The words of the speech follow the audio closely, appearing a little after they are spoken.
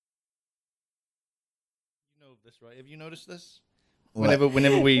know of this, right? Have you noticed this? What?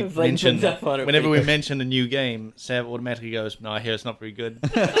 Whenever we It's like mention puts up on it whenever we pretty mention a new game, Sav automatically goes, "No, I hear it's not very good."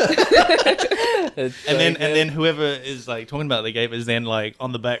 It's so and good. then whoever is like talking about the game is then like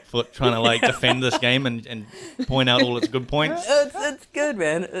on the back foot trying to like defend this game and point out all its good points. It's good,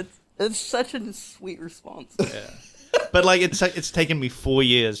 man. It's such a sweet response. Yeah. But like it's taken me 4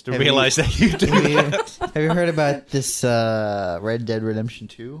 years to Have realize that you do that. Have you heard about this Red Dead Redemption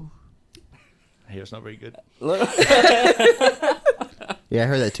 2? I hear it's not very good. Yeah, I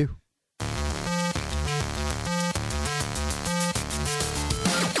heard that too.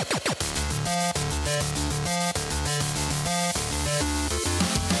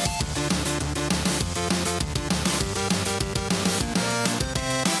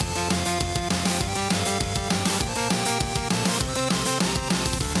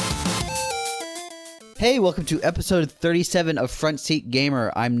 Hey, welcome to episode 37 of Front Seat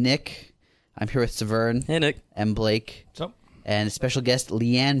Gamer. I'm Nick. I'm here with Severn Hey, Nick. and Blake. What's up? And a special guest,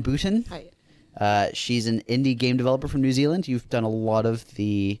 Leanne Booten. Hi. She's an indie game developer from New Zealand. You've done a lot of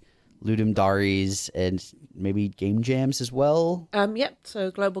the Ludum Dares and maybe game jams as well. Yep.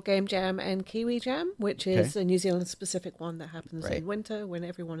 So Global Game Jam and Kiwi Jam, which is a New Zealand specific one that happens Right. in winter when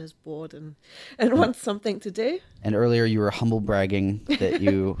everyone is bored and wants something to do. And earlier you were humble bragging that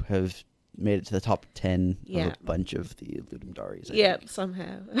you have made it to the top 10 of Yeah. a bunch of the Ludum Dares. I Yeah, think.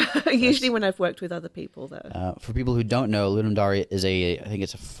 somehow. Usually when I've worked with other people, though. For people who don't know, Ludum Dare is I think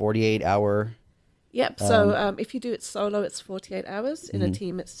it's a 48-hour. Yep. So if you do it solo, it's 48 hours. In a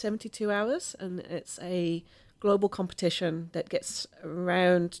team, it's 72 hours. And it's a global competition that gets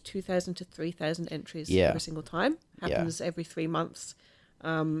around 2,000 to 3,000 entries Yeah. every single time. Happens every 3 months.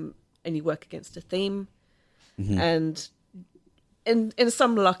 And you work against a theme. And in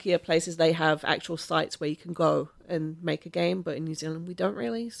some luckier places, they have actual sites where you can go and make a game. But in New Zealand, we don't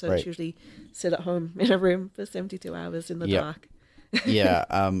really. So Right. it's usually sit at home in a room for 72 hours in the Yep. dark. Yeah,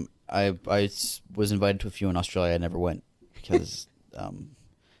 I was invited to a few in Australia. I never went because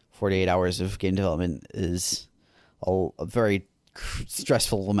 48 hours of game development is a very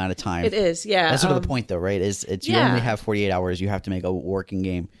stressful amount of time. It is, yeah. That's sort of the point, though, right? It's you yeah. only have 48 hours. You have to make a working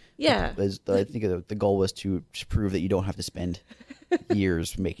game. Yeah. I think the goal was to prove that you don't have to spend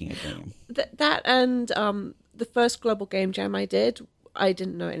years making a game. That and the first Global Game Jam I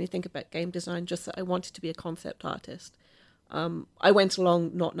didn't know anything about game design, just that I wanted to be a concept artist. I went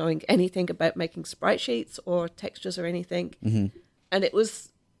along not knowing anything about making sprite sheets or textures or anything, and it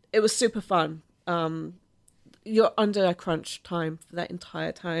was super fun. You're under a crunch time for that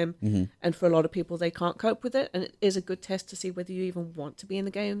entire time, and for a lot of people, they can't cope with it, and it is a good test to see whether you even want to be in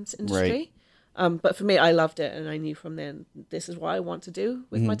the games industry. But for me, I loved it, and I knew from then this is what I want to do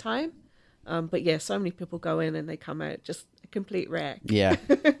with my time. But yeah, so many people go in and they come out just a complete wreck. Yeah,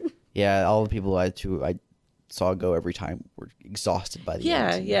 yeah. All the people I saw go every time were exhausted by the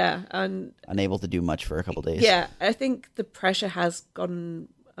end. Yeah, and Unable to do much for a couple days. yeah, I think the pressure has gotten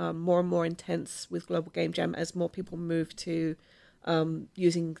more and more intense with Global Game Jam as more people move to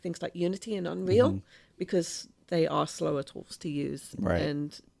using things like Unity and Unreal because they are slower tools to use, Right.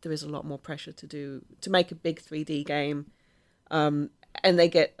 and there is a lot more pressure to make a big 3D game, and they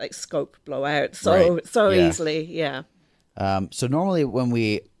get like scope blowout Right. Yeah. easily. Yeah. So normally when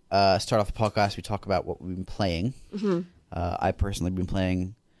we start off the podcast, we talk about what we've been playing. I personally have been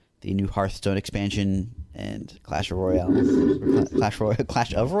playing the new Hearthstone expansion and Clash of Royale. Clash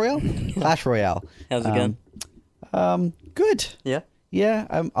of Royale? Clash Royale. How's it going? Good. Yeah. Yeah,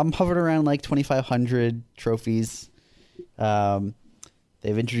 I'm hovering around like 2,500 trophies.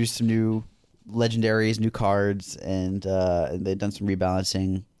 They've introduced some new legendaries, new cards, and they've done some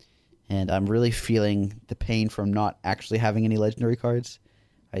rebalancing. And I'm really feeling the pain from not actually having any legendary cards.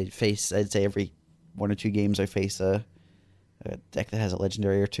 I'd say every 1 or 2 games I face a deck that has a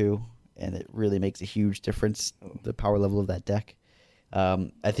legendary or two, and it really makes a huge difference, the power level of that deck.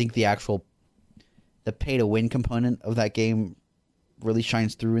 I think the pay-to-win component of that game really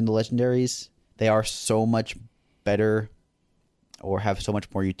shines through in the legendaries. They are so much better or have so much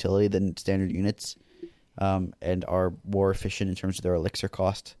more utility than standard units, and are more efficient in terms of their elixir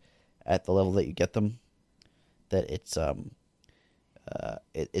cost at the level that you get them, that it's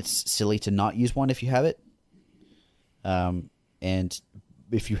silly to not use one if you have it. And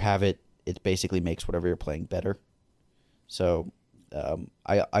if you have it, it basically makes whatever you're playing better. So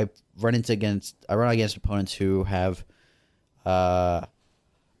I run against opponents who have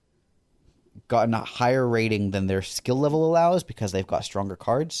gotten a higher rating than their skill level allows because they've got stronger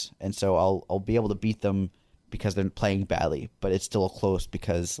cards, and so I'll be able to beat them because they're playing badly, but it's still close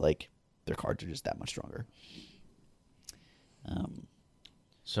because like their cards are just that much stronger.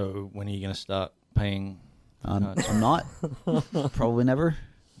 So when are you going to start paying I'm not. Probably never.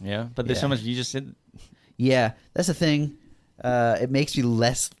 Yeah, but there's so Yeah. much you just said. Yeah, that's the thing. It makes me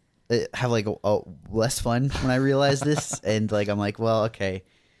have like a less fun when I realize this, and like I'm like, well, okay,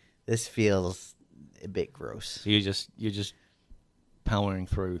 this feels a bit gross. So you're just powering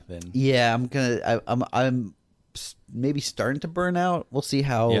through then. Yeah, I'm maybe starting to burn out. We'll see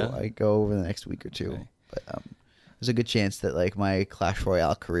how Yeah. I go over the next week or two. Okay. But there's a good chance that like my Clash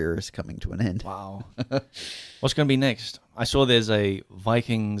Royale career is coming to an end. Wow. What's going to be next? I saw there's a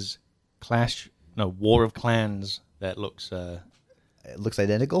Vikings War of Clans that looks. It looks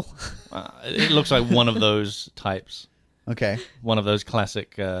identical. It looks like one of those types. Okay. One of those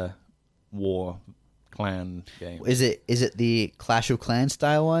classic war clan games. Is it the Clash of Clans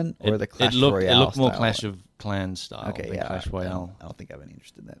style one or the Clash Royale? It looked more style Clash one? of Clans style Okay, than yeah. Clash Royale. I don't think I have any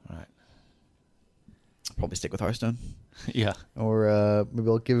interest in that. Right. Probably stick with Hearthstone, Yeah. or maybe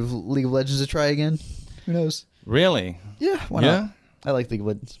I'll give League of Legends a try again. Who knows? Really? Yeah, why Yeah? not? I like League of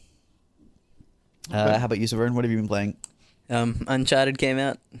Legends. Okay. How about you, Severn? What have you been playing? Uncharted came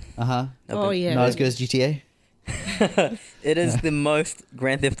out. Uh-huh. Oh, yeah. Not as good as GTA? It is the most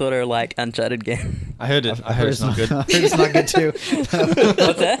Grand Theft Auto like Uncharted game. I heard it. I heard it's not good. I heard it's not good too.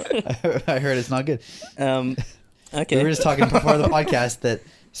 What's that? I heard it's not good. Okay. We were just talking before the podcast that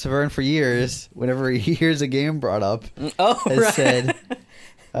Severn for years, whenever he hears a game brought up, Oh, has right. said,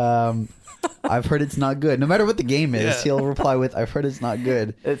 I've heard it's not good. No matter what the game is, Yeah. he'll reply with, I've heard it's not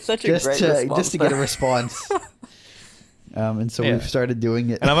good. It's such a great response. Just to get a though. response. And so Yeah. we've started doing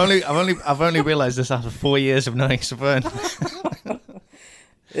it. And I've only realized this after 4 years of knowing Severn.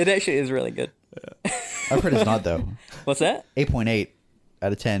 It actually is really good. I've heard it's not though. What's that? 8.8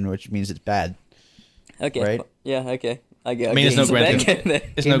 out of 10, which means it's bad. Okay. Right? Yeah, okay. I get I mean, it's no a Grand bad Theft. game there.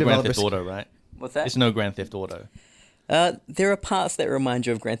 It's Game no Grand developers- Theft Auto, right? What's that? It's no Grand Theft Auto. There are parts that remind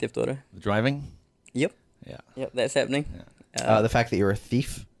you of Grand Theft Auto. The driving. Yep. Yeah. Yep, that's happening. The fact that you're a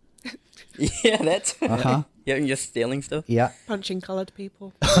thief. Yeah, that's. Uh-huh. Yeah, and just stealing stuff Yeah. Punching coloured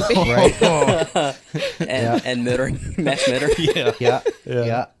people. Right. and murdering, mass murdering. Yeah. Yeah.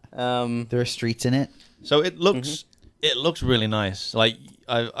 Yeah. Yeah. There are streets in it. So it looks really nice. Like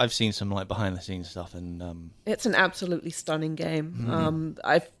I've seen some like behind the scenes stuff, and It's an absolutely stunning game.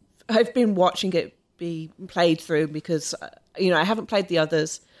 I've been watching it be played through because I haven't played the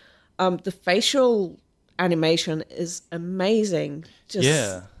others. The facial animation is amazing. Just,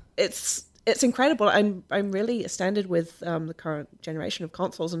 Yeah. it's incredible. I'm really astounded with the current generation of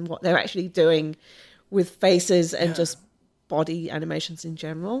consoles and what they're actually doing with faces and just body animations in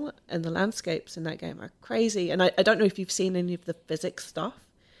general. And the landscapes in that game are crazy. And I don't know if you've seen any of the physics stuff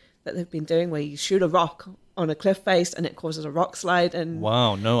that they've been doing, where you shoot a rock on a cliff face and it causes a rock slide, and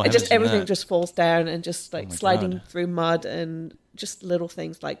wow, no, I it just haven't seen everything that. just falls down, and just like my sliding God. through mud and just little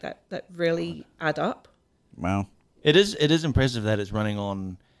things like that really add up. Wow. It is impressive that it's running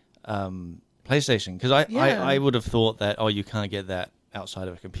on PlayStation, because Yeah. I would have thought that you can't get that outside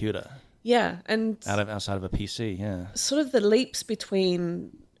of a computer, Yeah, and outside of a PC. Yeah. sort of the leaps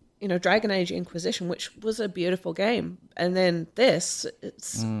between Dragon Age Inquisition, which was a beautiful game, and then this,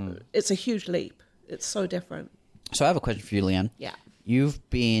 it's a huge leap. It's so different. So I have a question for you, Leanne. Yeah. You've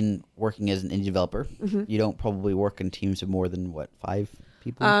been working as an indie developer. Mm-hmm. You don't probably work in teams of more than, 5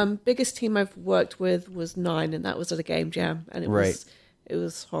 people? Biggest team I've worked with was 9, and that was at a game jam, and Right. it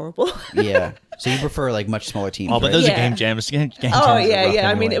was horrible. Yeah. So you prefer, like, much smaller teams, Oh, but right? those Yeah. are game jams. Game jams Oh are yeah, rough yeah.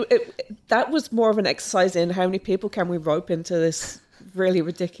 I mean, anyway. that was more of an exercise in how many people can we rope into this really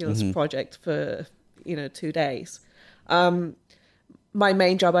ridiculous project for 2 days. My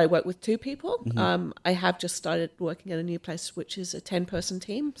main job, I work with 2 people. I have just started working at a new place, which is a 10-person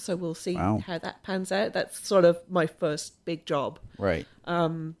team. So we'll see Wow. how that pans out. That's sort of my first big job. Right.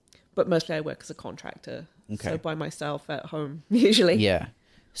 But mostly I work as a contractor, Okay. so by myself at home usually. Yeah.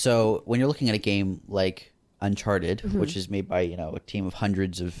 So when you're looking at a game like Uncharted, Mm-hmm. which is made by, a team of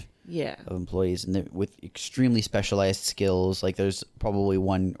hundreds of Yeah. employees and with extremely specialized skills, like there's probably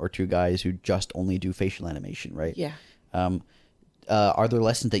 1 or 2 guys who just only do facial animation, right? Yeah. Are there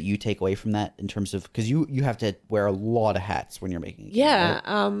lessons that you take away from that in terms of, because you have to wear a lot of hats when you're making a game, Yeah,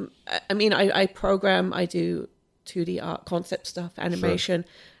 right? I mean, I program, I do 2D art, concept stuff, animation,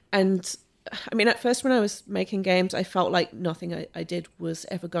 and I mean, at first when I was making games, I felt like nothing I did was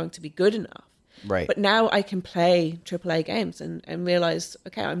ever going to be good enough. Right. But now I can play AAA games and realize,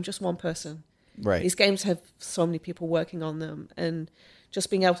 okay, I'm just one person. Right. These games have so many people working on them, and just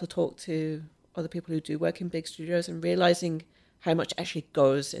being able to talk to other people who do work in big studios and realizing how much actually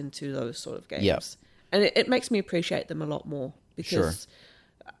goes into those sort of games. Yep. And it makes me appreciate them a lot more because,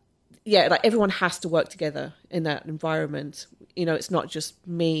 yeah, like everyone has to work together in that environment. you know, it's not just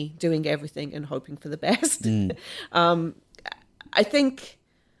me doing everything and hoping for the best. I think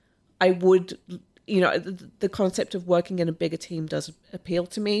I would, you know, the concept of working in a bigger team does appeal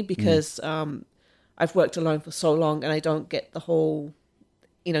to me because I've worked alone for so long and I don't get the whole,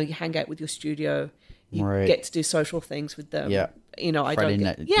 you know, you hang out with your studio, you Right. get to do social things with them. Yeah. You know, I Friday don't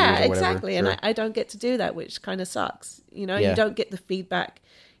night get, beers yeah, or whatever. exactly. Sure. And I don't get to do that, which kind of sucks. You know, Yeah. you don't get the feedback.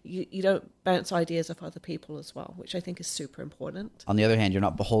 You don't bounce ideas off other people as well, which I think is super important. On the other hand, you're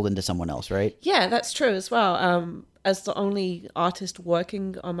not beholden to someone else, right? Yeah, that's true as well. As the only artist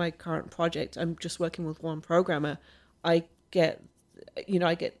working on my current project, I'm just working with one programmer. I get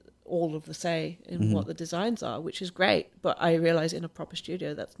all of the say in what the designs are, which is great. But I realize in a proper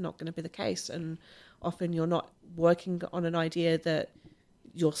studio, that's not going to be the case. And often you're not working on an idea that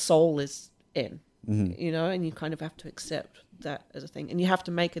your soul is in, you know, and you kind of have to accept that as a thing. And you have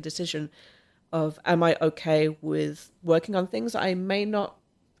to make a decision of, am I okay with working on things I may not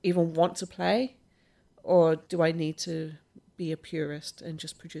even want to play? Or do I need to be a purist and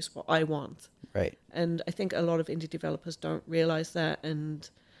just produce what I want? Right. And I think a lot of indie developers don't realize that, and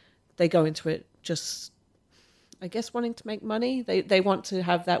they go into it just, I guess, wanting to make money. They want to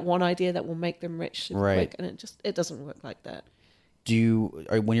have that one idea that will make them rich super Right. quick, and it doesn't work like that.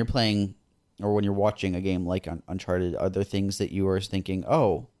 When you're playing or when you're watching a game like Uncharted, are there things that you are thinking,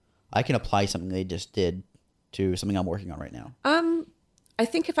 oh, I can apply something they just did to something I'm working on right now? I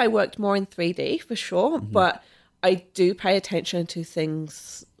think if I worked more in 3D, for sure, but I do pay attention to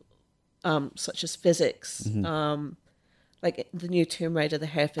things such as physics. Like the new Tomb Raider, the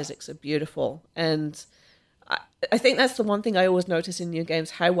hair physics are beautiful. And I think that's the one thing I always notice in new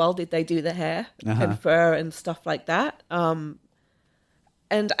games, how well did they do the hair and fur and stuff like that.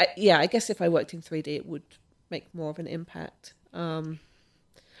 And I guess if I worked in 3D, it would make more of an impact.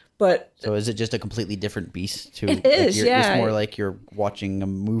 But So is it just a completely different beast? It is, It's yeah. more like you're watching a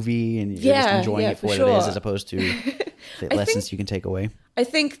movie and you're just Yeah, enjoying yeah, it for for what it is, sure. as opposed to the lessons you can take away. I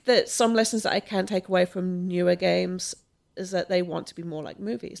think that some lessons that I can take away from newer games is that they want to be more like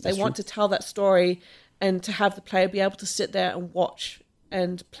movies. They want to tell that story and to have the player be able to sit there and watch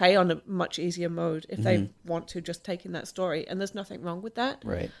and play on a much easier mode if they want to just take in that story. And there's nothing wrong with that.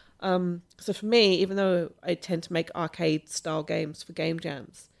 Right. So for me, even though I tend to make arcade-style games for game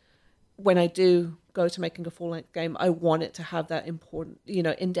jams, when I do go to making a full-length game, I want it to have that important, you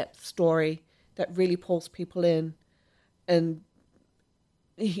know, in-depth story that really pulls people in. And,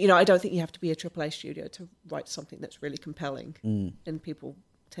 you know, I don't think you have to be a AAA studio to write something that's really compelling. And people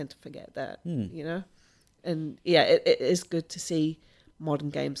tend to forget that, you know? And, yeah, it is good to see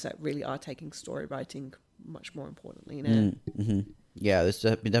modern games that really are taking story writing much more importantly now. Yeah, there's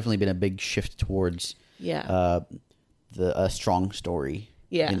definitely been a big shift towards Yeah. a strong story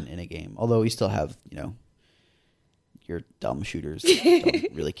Yeah. in a game. Although you still have, you know, your dumb shooters that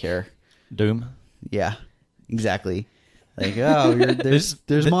don't really care. Doom. Yeah, exactly. Like, oh,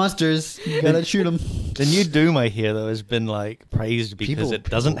 there's monsters. You gotta shoot them. The new Doom, I hear, though, has been like praised because People- it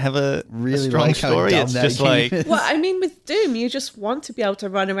doesn't have a really strong like how story. dumb It's that just game like is. Well, I mean, with Doom, you just want to be able to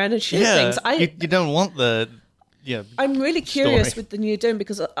run around and shoot yeah, things. you don't want the I'm really curious story. with the new Doom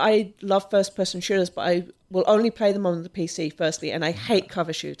because I love first-person shooters, but I will only play them on the PC firstly, and I hate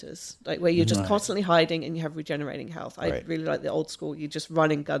cover shooters, like where you're just constantly hiding and you have regenerating health. I Right. really like the old school. You're just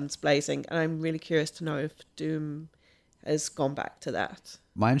running, guns blazing, and I'm really curious to know if Doom has gone back to that.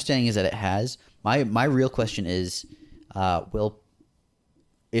 My understanding is that it has. My real question is,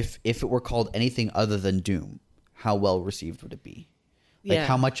 if it were called anything other than Doom, how well received would it be? Like, Yeah.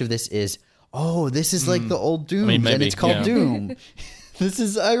 how much of this is, oh, this is like the old Doom, and maybe, it's called yeah. Doom.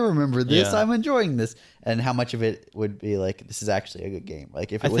 I remember this. Yeah. I'm enjoying this. And how much of it would be like, this is actually a good game?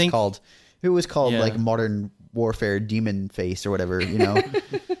 Like, if I it was think- called, Yeah. like Modern Warfare Demon Face or whatever, you know?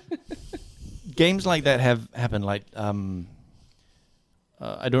 games like that have happened. Like I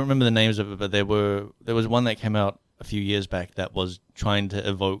don't remember the names of it, but there was one that came out a few years back that was trying to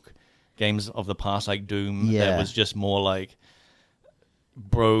evoke games of the past, like Doom. Yeah. That was just more like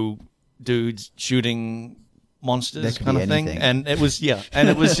bro dudes shooting monsters That could kind be of thing, anything. and it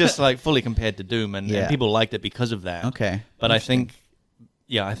was just like fully compared to Doom, and Yeah. people liked it because of that. Okay. But I think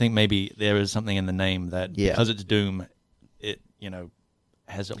maybe there is something in the name that because it's Doom, it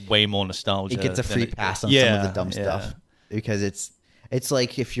has a way more nostalgia. It gets a than free it- pass on some of Yeah, the dumb yeah. stuff because it's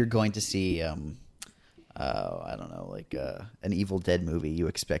like if you're going to see I don't know, like an Evil Dead movie, you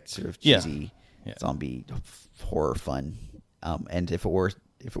expect sort of Yeah. cheesy Yeah. zombie horror fun, and if it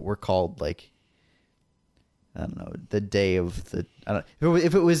were called like, I don't know, the day of the, I don't,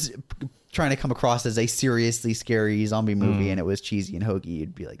 if it was trying to come across as a seriously scary zombie movie and it was cheesy and hokey,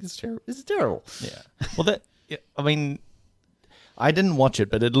 you'd be like, this is terrible. Yeah. Well, I mean, I didn't watch it,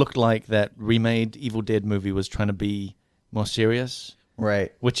 but it looked like that remade Evil Dead movie was trying to be more serious,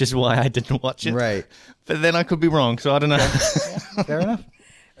 Right. which is why I didn't watch it. Right. But then I could be wrong, so I don't know. Fair enough.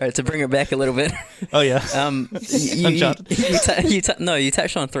 All right, to bring it back a little bit. Oh yeah. You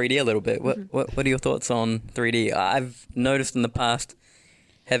touched on 3D a little bit. What are your thoughts on 3D? I've noticed in the past,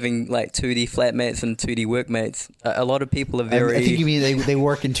 having like 2D flatmates and 2D workmates, a lot of people are very. I think you mean they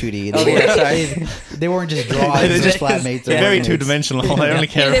work in 2D. Oh, yeah, sorry. They weren't just drawings, just flatmates. They're very two-dimensional. They only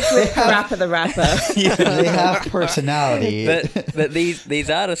He care. lives with Rapper the Rapper. They have personality. but these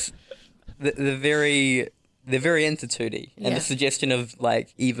artists, they're very into 2D, and Yeah. the suggestion of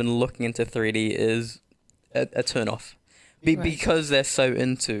like even looking into 3D is a turn off, Right. because they're so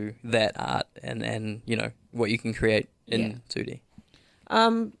into that art and what you can create in Yeah. 2D.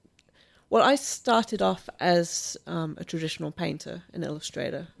 Well, I started off as a traditional painter and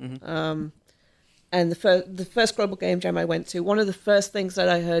illustrator. And the first global game jam I went to, one of the first things that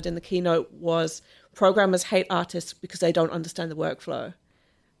I heard in the keynote was programmers hate artists because they don't understand the workflow.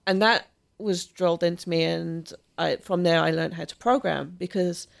 And that was drilled into me, and from there I learned how to program,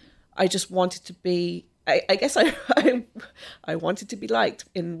 because I just wanted to be, I guess I wanted to be liked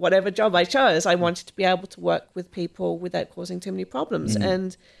in whatever job I chose. I wanted to be able to work with people without causing too many problems.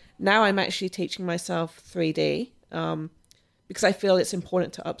 And now I'm actually teaching myself 3D because I feel it's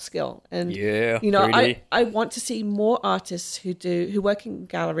important to upskill. And Yeah, you know, 3D. I want to see more artists who work in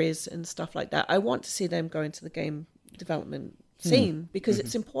galleries and stuff like that. I want to see them go into the game development scene, because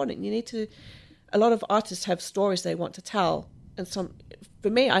it's important. You need to. A lot of artists have stories they want to tell, and for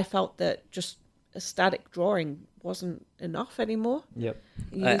me, I felt that just a static drawing wasn't enough anymore. Yep,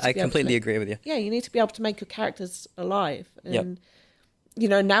 You need to I be able to completely make- agree with you. Yeah, you need to be able to make your characters alive. And, Yep. you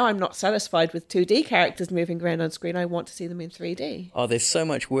know, now I'm not satisfied with 2D characters moving around on screen. I want to see them in 3D. Oh, there's so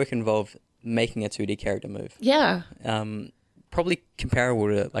much work involved making a 2D character move. Yeah. Probably comparable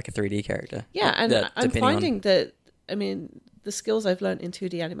to like a 3D character. Yeah, and I'm depending on- finding that, I mean, the skills I've learned in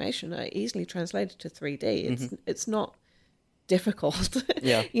 2D animation are easily translated to 3D. It's not difficult.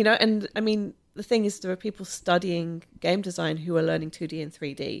 Yeah. You know, and I mean, the thing is, there are people studying game design who are learning 2D and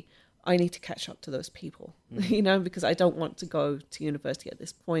 3D. I need to catch up to those people, you know, because I don't want to go to university at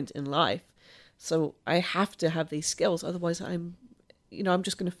this point in life. So I have to have these skills. Otherwise, I'm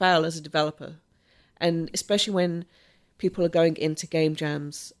just going to fail as a developer. And especially when people are going into game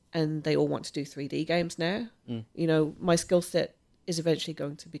jams and they all want to do 3D games now, you know, my skill set is eventually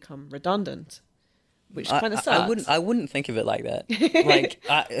going to become redundant, which kind of sucks. I wouldn't think of it like that.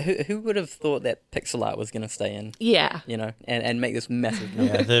 Like, who would have thought that pixel art was going to stay in? Yeah. You know, and make this massive move.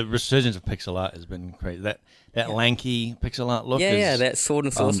 Yeah, the resurgence of pixel art has been crazy. That lanky pixel art look Yeah, is that sword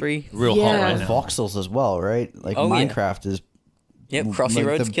and sorcery. real Yeah. hot right now. Voxels as well, right? Like Oh, yeah. Minecraft is. Yep, Crossy like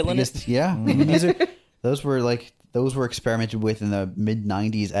Road's the killing biggest, it. Yeah, I mean, those were experimented with in the mid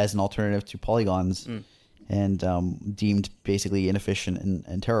 '90s as an alternative to polygons, and deemed basically inefficient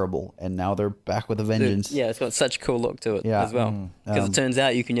and terrible. And now they're back with a vengeance. Yeah, it's got such a cool look to it Yeah. as well. Because it turns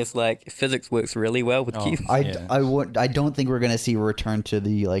out you can just like physics works really well with cubes. Yeah. I don't think we're gonna see a return to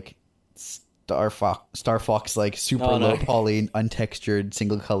the like Star Fox like super Oh, no. low poly untextured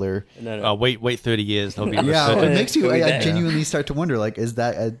single color. No. Wait 30 years. There'll be Yeah, resurgence. it makes you. It'll be I there. genuinely start to wonder, like, is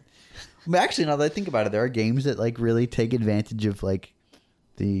that? I mean, actually, now that I think about it, there are games that like really take advantage of like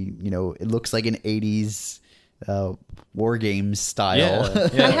the it looks like an '80s war games style. Yeah,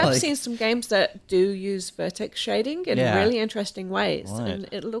 yeah. I have Like, seen some games that do use vertex shading in Yeah. really interesting ways, Right. and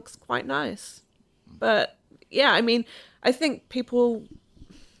it looks quite nice. But yeah, I mean, I think people,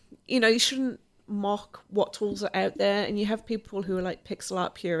 you shouldn't mock what tools are out there, and you have people who are like pixel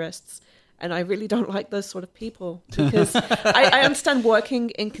art purists, and I really don't like those sort of people, because I understand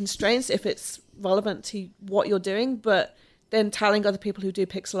working in constraints if it's relevant to what you're doing, but then telling other people who do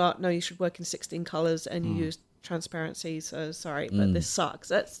pixel art, no, you should work in 16 colors and you use transparency, so sorry, but this sucks.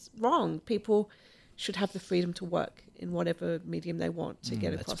 That's wrong. People should have the freedom to work in whatever medium they want to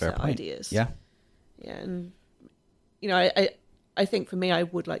get that's a across fair their point. ideas. Yeah. Yeah, and I think for me, I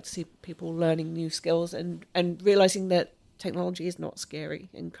would like to see people learning new skills and realizing that technology is not scary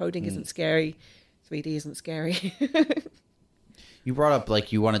and coding isn't scary, 3D isn't scary. You brought up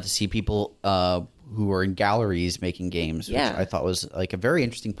like you wanted to see people who are in galleries making games, which Yeah. I thought was like a very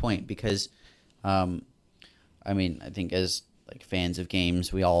interesting point because, I mean, I think as like fans of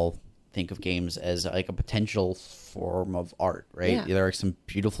games, we all think of games as like a potential form of art, right? Yeah. There are some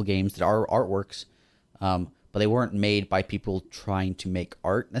beautiful games that are artworks, but they weren't made by people trying to make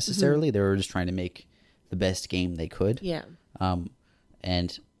art necessarily. They were just trying to make the best game they could. Yeah.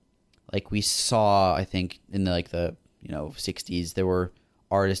 And like we saw, I think in the 60s, there were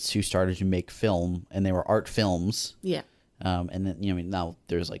artists who started to make film, and they were art films. Yeah. And then now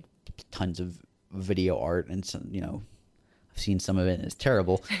there's like tons of video art and some I've seen some of it and it's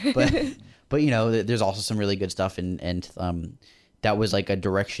terrible, but there's also some really good stuff and that was like a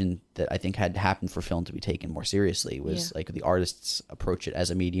direction that I think had happened for film to be taken more seriously, was like the artists approach it as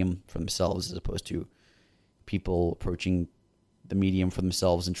a medium for themselves as opposed to people approaching the medium for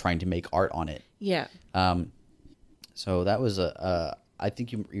themselves and trying to make art on it. Yeah. So that was I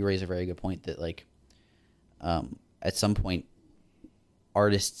think you raise a very good point that like at some point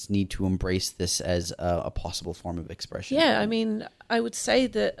artists need to embrace this as a possible form of expression. Yeah, I mean, I would say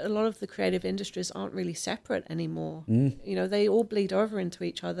that a lot of the creative industries aren't really separate anymore. They all bleed over into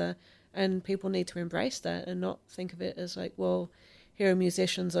each other, and people need to embrace that and not think of it as like, well, here are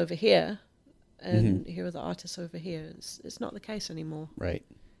musicians over here and here are the artists over here. It's not the case anymore. Right.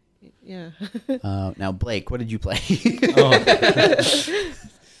 Yeah. Now, Blake, what did you play?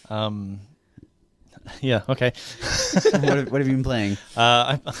 Yeah. Okay. What have you been playing?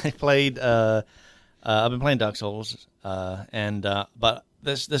 I played. I've been playing Dark Souls, but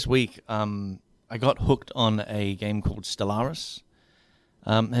this week, I got hooked on a game called Stellaris.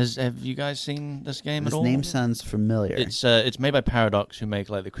 Have you guys seen this game at all? This name sounds familiar. It's made by Paradox, who make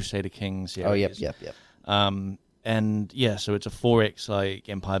like the Crusader Kings series. Oh, yep. And yeah, so it's a 4X like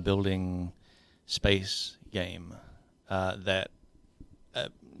empire building space game that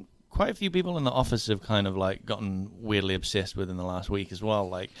quite a few people in the office have kind of like gotten weirdly obsessed with in the last week as well.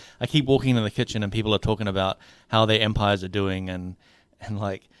 Like I keep walking into the kitchen and people are talking about how their empires are doing and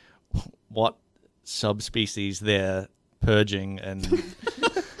like what subspecies they're purging and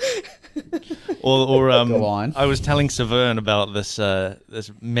or Go on. I was telling Severn about this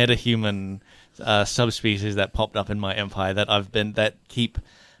metahuman subspecies that popped up in my empire that keep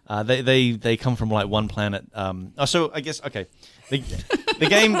they come from like one planet. So I guess okay. The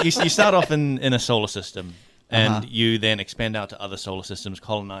game you start off in a solar system and you then expand out to other solar systems,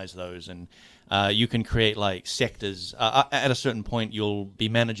 colonize those, and you can create like sectors. At a certain point, you'll be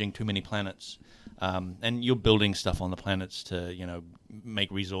managing too many planets, and you're building stuff on the planets to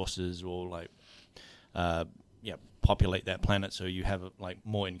make resources or like populate that planet so you have like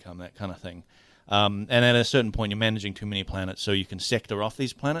more income, that kind of thing. And at a certain point, you're managing too many planets, so you can sector off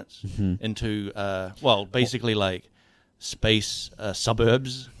these planets into basically like space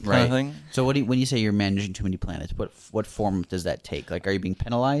suburbs kind of thing. So when you say you're managing too many planets, what form does that take? Like, are you being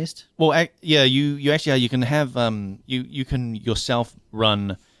penalized? Well, you actually are. You can have you can yourself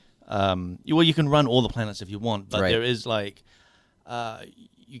run. You can run all the planets if you want, but there is like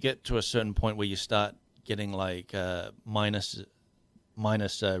you get to a certain point where you start getting like minus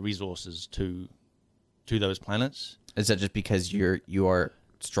resources to those planets. Is that just because you are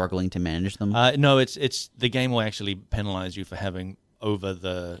struggling to manage them? No, it's the game will actually penalize you for having over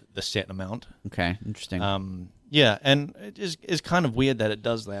the set amount. Okay, interesting. And it is kind of weird that it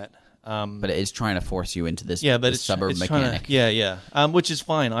does that. But it is trying to force you into this, it's suburb mechanic. Which is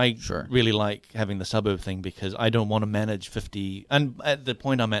fine. I Sure. really like having the suburb thing because I don't want to manage 50. And at the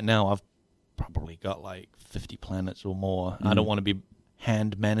point I'm at now, I've probably got like 50 planets or more. I don't want to be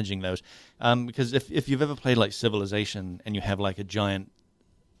hand managing those. Because if you've ever played like Civilization and you have like a giant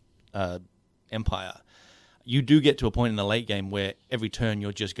empire, you do get to a point in the late game where every turn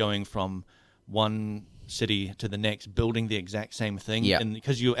you're just going from one city to the next, building the exact same thing. Yeah. And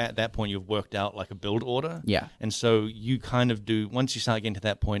because you at that point you've worked out like a build order. Yeah. And so you kind of do, once you start getting to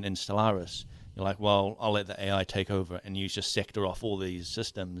that point in Stellaris, you're like, well, I'll let the AI take over, and you just sector off all these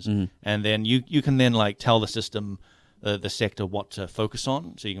systems, and then you can then like tell the system, the sector, what to focus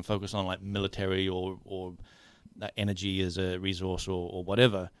on. So you can focus on like military or energy as a resource or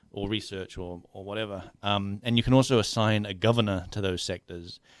whatever, or research or whatever. And you can also assign a governor to those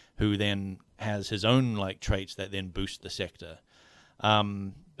sectors who then has his own like traits that then boost the sector.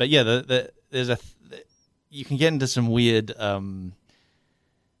 But yeah, you can get into some weird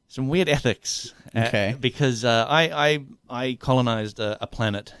ethics. Okay. Because I colonized a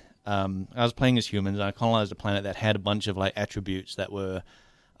planet. I was playing as humans, and I colonized a planet that had a bunch of like attributes that were,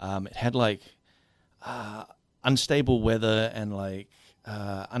 it had like unstable weather and like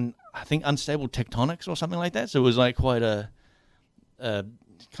I think unstable tectonics or something like that. So it was like quite a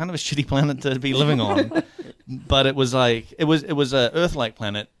kind of a shitty planet to be living on. But it was like it was a Earth-like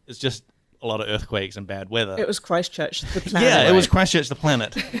planet. It's just a lot of earthquakes and bad weather. It was Christchurch, the planet. Yeah, it was Christchurch, the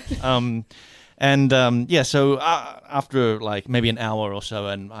planet. So after like maybe an hour or so,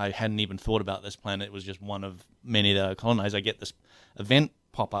 and I hadn't even thought about this planet, it was just one of many that I colonized, I get this event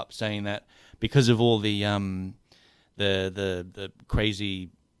pop up saying that because of all the crazy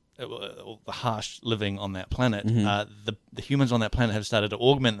the harsh living on that planet, the humans on that planet have started to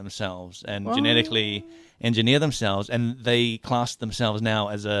augment themselves and genetically engineer themselves, and they class themselves now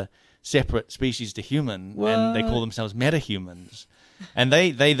as a separate species to human, and they call themselves metahumans. And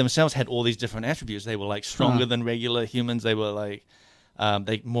they themselves had all these different attributes. They were like stronger than regular humans. They were like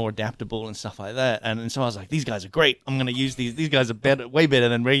they more adaptable and stuff like that. And so I was like, these guys are great. I'm going to use these. These guys are better, way better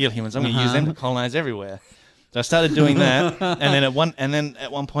than regular humans. I'm going to use them to colonize everywhere. So I started doing that, and then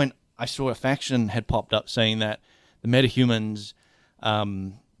at one point I saw a faction had popped up saying that the metahumans,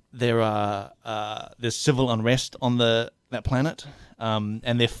 there's civil unrest on that planet,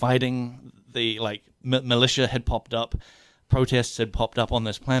 and they're fighting. The militia had popped up, protests had popped up on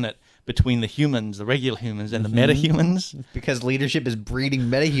this planet between the humans, the regular humans, and the metahumans, because leadership is breeding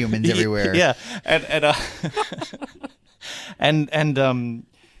metahumans everywhere. Yeah,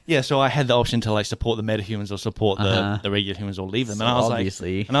 yeah, so I had the option to support the metahumans or support the regular humans or leave them. So and I was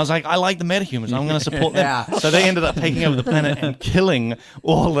obviously. like, I like the metahumans. I'm going to support them. So they ended up taking over the planet and killing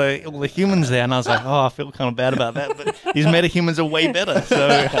all the humans there. And I was like, I feel kind of bad about that, but these metahumans are way better.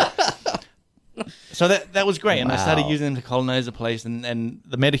 So that was great, and I started using them to colonize the place. And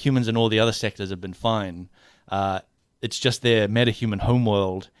the metahumans in all the other sectors have been fine. It's just their metahuman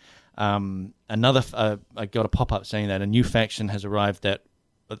homeworld. I got a pop up saying that a new faction has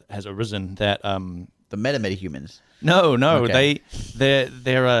arisen that The metahumans. No, Okay.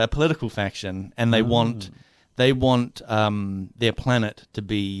 they're a political faction, and they want their planet to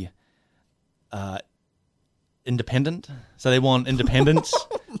be independent. So they want independence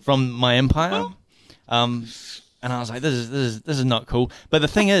from my empire. And I was like, this is not cool. But the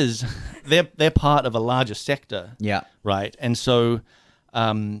thing is, they're part of a larger sector. Yeah. Right. And so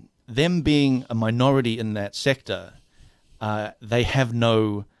them being a minority in that sector, they have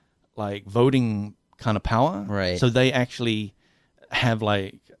no voting kind of power. Right. So they actually have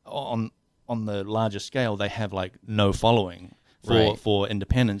on the larger scale, they have no following for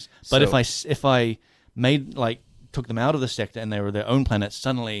independence. But if I made took them out of the sector and they were their own planet,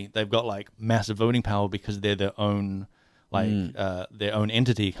 suddenly they've got massive voting power because they're their own their own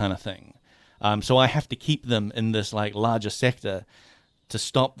entity kind of thing. So I have to keep them in this larger sector to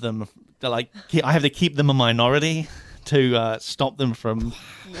stop them. I have to keep them a minority to stop them from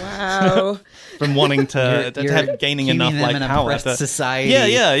from wanting to have gaining enough power to society.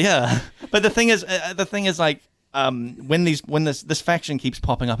 Yeah. But the thing is when this faction keeps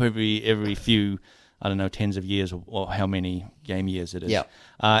popping up every few, I don't know, tens of years or how many game years it is. Yeah.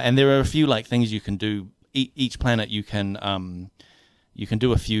 And there are a few things you can do. Each planet you can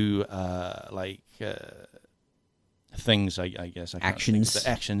do a few things. I guess actions. The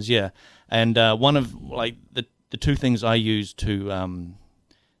actions, yeah. And one of the two things I use to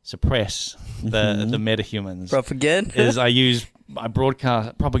suppress the metahumans propaganda is I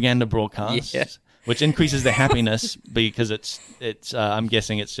broadcast propaganda broadcasts, which increases their happiness because it's I'm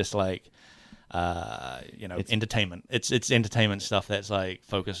guessing it's just it's entertainment. It's entertainment stuff that's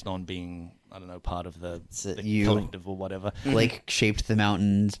focused on being, I don't know, part of the collective or whatever. Blake shaped the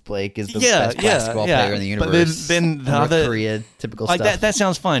mountains. Blake is the best basketball player in the universe. But then the other Korea, typical stuff. That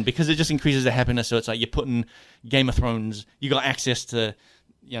sounds fine because it just increases their happiness. So it's you're putting Game of Thrones. You got access to,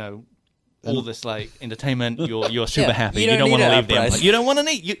 all this entertainment. You're super happy. You don't want to leave the empire. You don't want to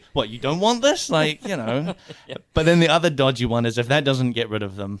need you don't want this But then the other dodgy one is if that doesn't get rid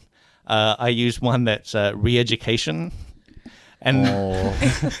of them. I use one that's re-education, and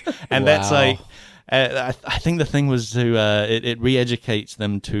and that's I think the thing was to it re-educates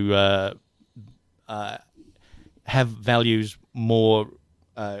them to have values more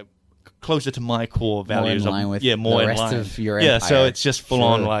closer to my core values. More in line with more the in rest line. of your empire. So it's just full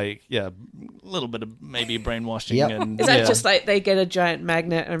on a little bit of maybe brainwashing. Yep. And, Is that just they get a giant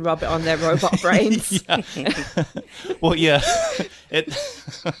magnet and rub it on their robot brains? Well, yeah.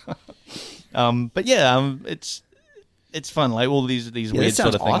 It's fun. All these weird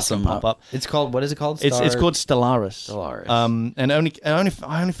sort of things can pop up. It's called, what is it called? It's called Stellaris. Stellaris. And I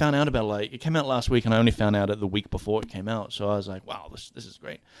only found out about it came out last week, and I only found out the week before it came out. So I was like, wow, this is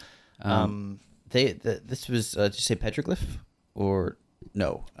great. This was did you say Petroglyph or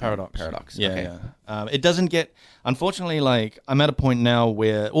no? Paradox. Paradox. Yeah, okay. yeah. It doesn't get. Unfortunately, I'm at a point now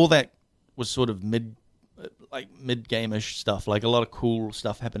where all that was sort of mid game-ish stuff. A lot of cool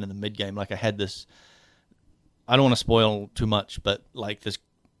stuff happened in the mid game. I had this. I don't want to spoil too much, but this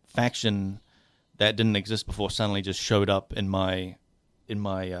faction that didn't exist before suddenly just showed up in my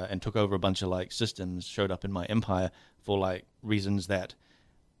and took over a bunch of systems. Showed up in my empire for reasons that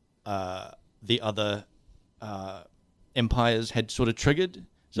the other empires had sort of triggered.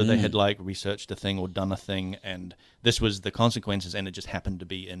 So they had like researched a thing or done a thing, and this was the consequences, and it just happened to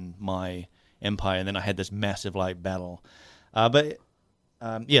be in my empire, and then I had this massive like battle.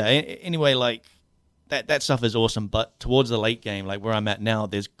 Anyway, like that stuff is awesome, but towards the late game, like where I'm at now,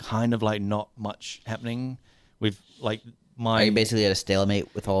 there's kind of like not much happening. We've like Are you basically at a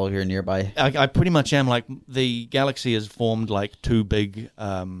stalemate with all of your nearby? I pretty much am. Like the galaxy has formed like two big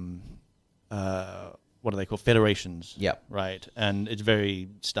what are they called? Federations. Yep. Right. And it's very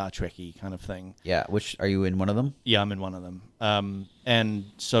Star Trek-y kind of thing. Yeah. Which are you in one of them? Yeah, I'm in one of them. And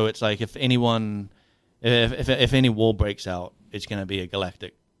so it's like if any war breaks out, it's going to be a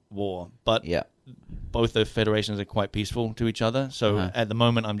galactic war. But Yeah. both the federations are quite peaceful to each other. So at the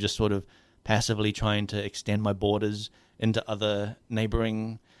moment, I'm just sort of passively trying to extend my borders into other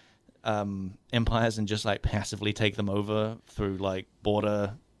neighboring empires and just like passively take them over through like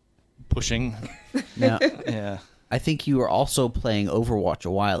border pushing. Now, Yeah. I think you were also playing Overwatch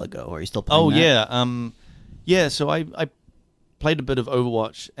a while ago. Are you still playing that? Yeah. So I played a bit of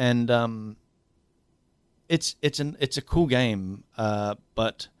Overwatch, and it's a cool game,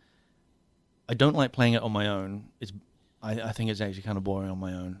 but I don't like playing it on my own. I think it's actually kind of boring on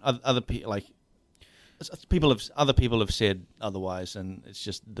my own. Other people have said otherwise, and it's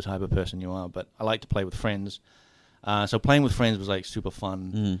just the type of person you are. But I like to play with friends. So playing with friends was like super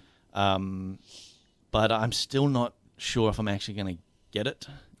fun. But I'm still not sure if I'm actually going to get it.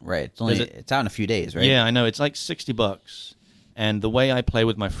 Right. It's out in a few days, right? Yeah, I know. It's like $60. And the way I play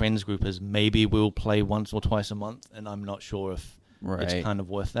with my friends group is maybe we'll play once or twice a month, and I'm not sure if it's kind of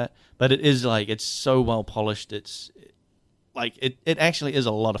worth that. But it is like, it's so well polished. It's like, it actually is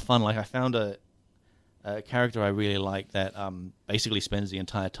a lot of fun. Like I found a character I really like that basically spends the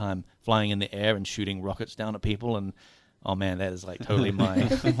entire time flying in the air and shooting rockets down at people, and oh man, that is like totally my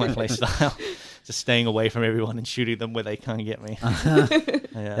play style. Just staying away from everyone and shooting them where they can't get me.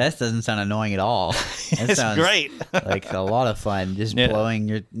 Yeah. That doesn't sound annoying at all. That It's sounds great. like a lot of fun. Just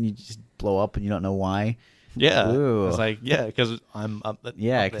you just blow up and you don't know why. Yeah. Ooh. It's like, yeah, because I'm up.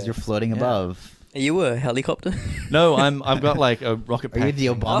 Yeah, up because there. you're floating Yeah. above. Are you a helicopter? No, I've got like a rocket Are pack. you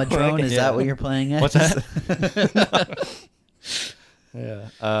the Obama Oh, drone? okay. Is Yeah. that what you're playing as? What's that? Yeah.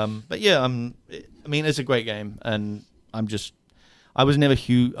 But yeah, I mean, it's a great game, and I was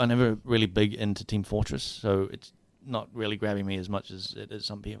never really big into Team Fortress, so it's not really grabbing me as much as it is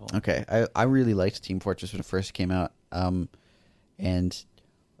some people. Okay, I really liked Team Fortress when it first came out, and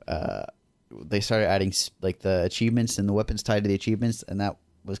they started adding like the achievements and the weapons tied to the achievements, and that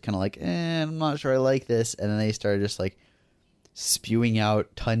was kind of like, I'm not sure I like this. And then they started just like spewing out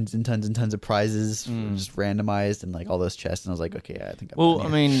tons and tons and tons of prizes, just randomized, and like all those chests, and I was like, okay, I think I'm Well,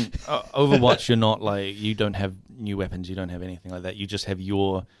 done I here. mean, Overwatch, you're not like, you don't have new weapons, you don't have anything like that. You just have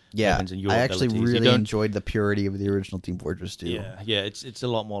your weapons and your I actually abilities. You really don't- enjoyed the purity of the original Team Fortress 2. Yeah, it's a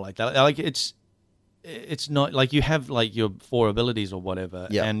lot more like that. Like it's not like you have like your 4 abilities or whatever,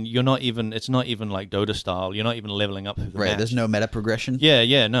 Yeah. and it's not even like Dota style. You're not even leveling up through the Right, match. there's no meta progression.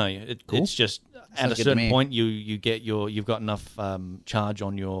 Yeah, no. Cool. It's just Sounds at a good to certain me. point you've got enough charge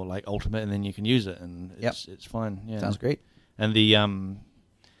on your like ultimate, and then you can use it, and it's fine. Yeah, Sounds great. And the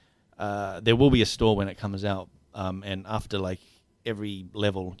there will be a store when it comes out, and after like every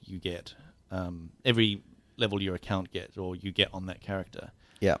level you get, every level your account gets or you get on that character,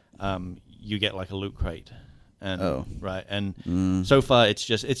 Yeah. you get like a loot crate, and Oh. right, and so far it's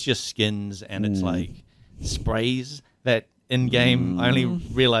just skins, and it's like sprays that in game. I only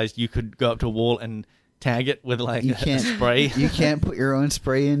realized you could go up to a wall and tag it with like You a can't spray. You can't put your own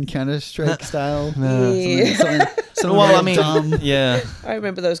spray in Counter-Strike style. Yeah. Something Well, real I mean, dumb. yeah, I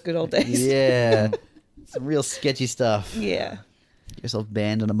remember those good old days. Yeah. Some real sketchy stuff. Yeah. Get yourself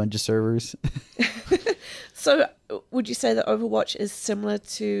banned on a bunch of servers. So, would you say that Overwatch is similar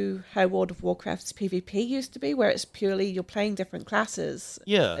to how World of Warcraft's PvP used to be, where it's purely you're playing different classes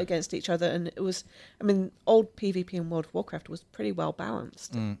Yeah. against each other? And it was, I mean, old PvP in World of Warcraft was pretty well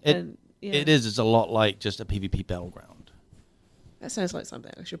balanced. And, yeah, It is. It's a lot like just a PvP battleground. That sounds like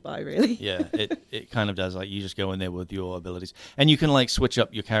something I should buy, really. Yeah, it kind of does. Like you just go in there with your abilities, and you can like switch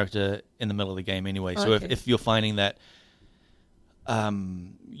up your character in the middle of the game anyway. So Okay. if you're finding that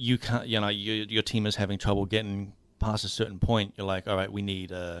you can't, your team is having trouble getting past a certain point, you're like, all right, we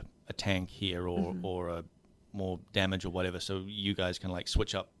need a tank here or a more damage or whatever. So you guys can like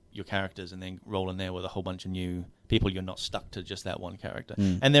switch up your characters and then roll in there with a whole bunch of new people. You're not stuck to just that one character.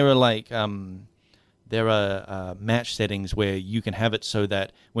 And there are like there are match settings where you can have it so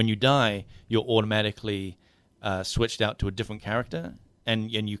that when you die, you're automatically switched out to a different character,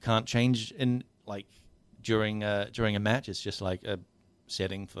 and you can't change in like during a match. It's just like a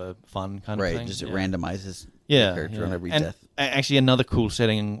setting for fun kind of Right, thing. just it Yeah. randomizes Yeah, the character yeah. on every And death. actually, another cool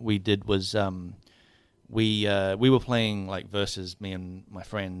setting we did was we were playing like versus me and my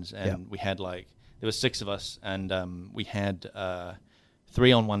friends, and Yeah. we had like there were 6 of us, and we had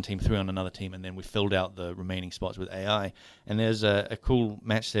 3 on one team, 3 on another team, and then we filled out the remaining spots with AI. And there's a cool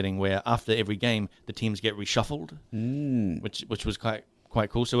match setting where after every game the teams get reshuffled, which was quite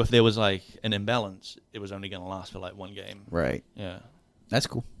cool. So if there was like an imbalance, it was only going to last for like one game. Right. Yeah. That's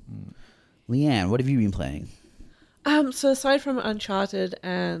cool. Leanne, what have you been playing? So aside from Uncharted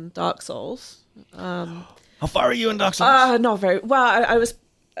and Dark Souls, How far are you in Dark Souls? not very well. I was,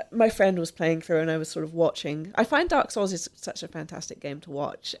 my friend was playing through, and I was sort of watching. I find Dark Souls is such a fantastic game to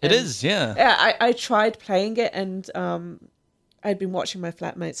watch. It And, is, yeah. Yeah, I tried playing it, and I'd been watching my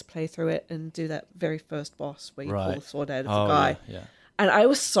flatmates play through it and do that very first boss where you pull Right. the sword out of Oh, the guy. yeah. And I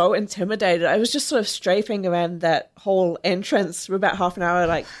was so intimidated. I was just sort of strafing around that whole entrance for about half an hour.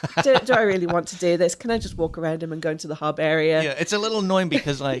 Like, do I really want to do this? Can I just walk around him and go into the hub area? Yeah, it's a little annoying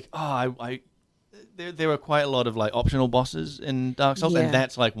because like, there are quite a lot of like optional bosses in Dark Souls, Yeah. and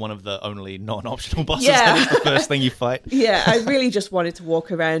that's like one of the only non-optional bosses. Yeah. That is the first thing you fight. Yeah, I really just wanted to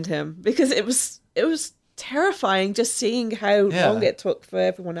walk around him because it was terrifying just seeing how Yeah. long it took for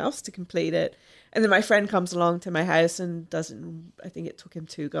everyone else to complete it. And then my friend comes along to my house and doesn't. I think it took him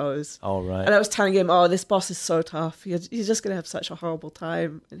 2 goes. Oh right. And I was telling him, "Oh, this boss is so tough. You're just gonna have such a horrible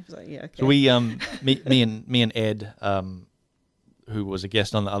time." And he was like, "Yeah, okay." So we me and Ed, who was a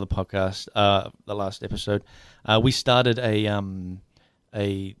guest on the other podcast, the last episode, we started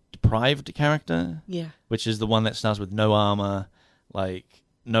a deprived character, yeah, which is the one that starts with no armor, like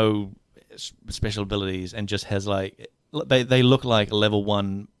no special abilities, and just has like they look like a level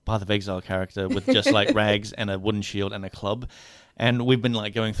 1 Path of Exile character with just like rags and a wooden shield and a club. And we've been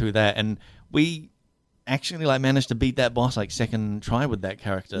like going through that, and we actually like managed to beat that boss like second try with that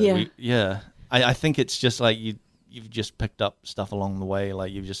character. Yeah. I think it's just like you've just picked up stuff along the way,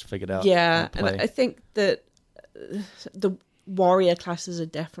 like you've just figured out. yeah. how to And play. I think that the warrior classes are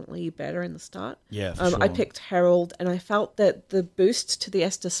definitely better in the start. Yeah, for I sure. picked Herald, and I felt that the boost to the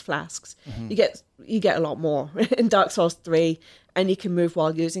Estus flasks, Mm-hmm. you get a lot more in Dark Souls 3, and you can move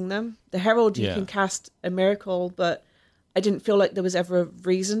while using them. The Herald, you Yeah. can cast a miracle, but I didn't feel like there was ever a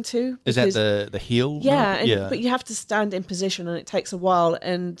reason to. Is that because- the heal? Yeah, and, yeah. but you have to stand in position, and it takes a while,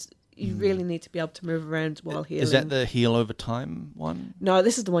 and you really need to be able to move around while healing. Is that the heal over time one? No,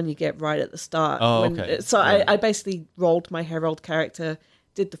 this is the one you get right at the start. Oh, okay. So Right. I basically rolled my Herald character,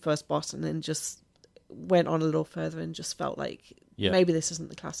 did the first boss, and then just went on a little further and just felt like Yeah. maybe this isn't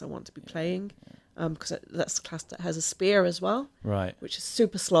the class I want to be playing. Because that's the class that has a spear as well, Right. which is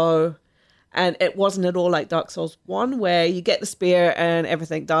super slow. And it wasn't at all like Dark Souls 1, where you get the spear and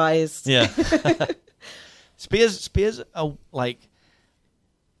everything dies. Yeah. Spears are like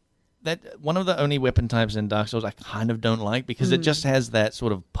that. One of the only weapon types in Dark Souls I kind of don't like because it just has that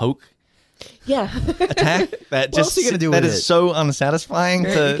sort of poke Yeah. attack that What else just are you gonna do that with is it? so unsatisfying.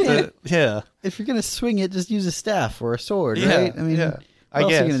 To yeah. If you're gonna swing it, just use a staff or a sword, Yeah, right? I mean, yeah. what I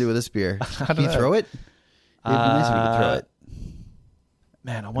else are you guess. gonna do with a spear? Can you know. throw it? It'd be nice if you could throw it.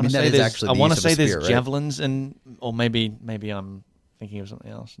 Man, I want to that say is there's. actually I the want to use of a say there's spear, right? javelins and or maybe I'm thinking of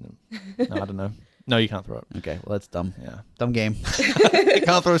something else. No, I don't know. No, you can't throw it. Okay, well that's dumb. Yeah, Dumb game. you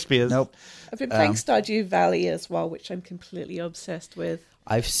can't throw spears. Nope. I've been playing Stardew Valley as well, which I'm completely obsessed with.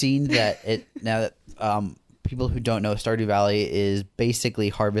 I've seen that it now that people who don't know, Stardew Valley is basically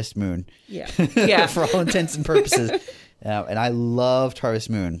Harvest Moon. Yeah. Yeah. For all intents and purposes. And I loved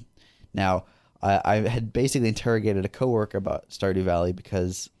Harvest Moon. Now, I had basically interrogated a coworker about Stardew Valley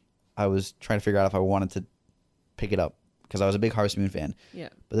because I was trying to figure out if I wanted to pick it up because I was a big Harvest Moon fan. Yeah.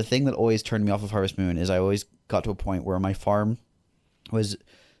 But the thing that always turned me off of Harvest Moon is I always got to a point where my farm was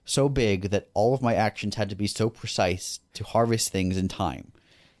so big that all of my actions had to be so precise to harvest things in time.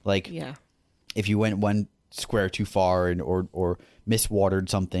 Like, Yeah. if you went one square too far and or miswatered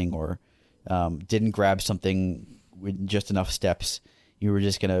something or didn't grab something with just enough steps, you were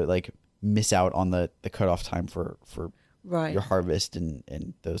just gonna like miss out on the cutoff time for Right. your harvest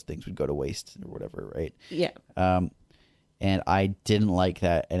and those things would go to waste or whatever, right? Yeah. And I didn't like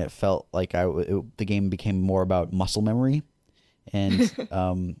that, and it felt like the game became more about muscle memory and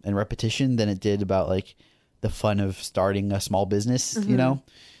and repetition than it did about like the fun of starting a small business, you know.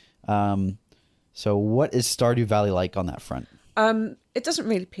 So what is Stardew Valley like on that front? It doesn't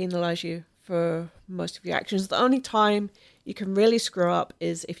really penalize you for most of your actions. The only time you can really screw up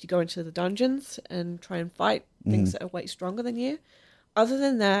is if you go into the dungeons and try and fight things that are way stronger than you. Other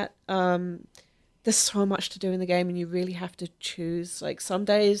than that, there's so much to do in the game, and you really have to choose. Like some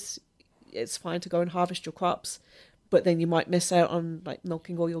days, it's fine to go and harvest your crops, but then you might miss out on like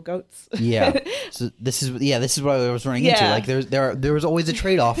milking all your goats. Yeah. So this is what I was running into. Yeah. Like there was always a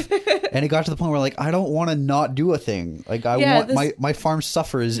trade off, and it got to the point where like I don't want to not do a thing. Like I Yeah, want my farm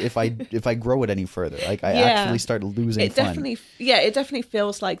suffers if I grow it any further. Like I Yeah. actually start losing It fun. definitely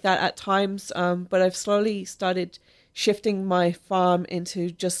feels like that at times. But I've slowly started shifting my farm into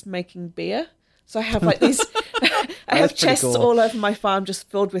just making beer. So I have like these, I have pretty chests cool. all over my farm just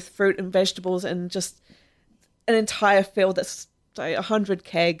filled with fruit and vegetables, and just an entire field that's like 100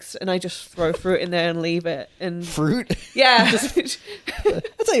 kegs, and I just throw fruit in there and leave it. And Fruit. yeah,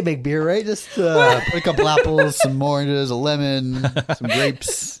 That's how you make beer, right? Just put a couple apples, some oranges, a lemon, some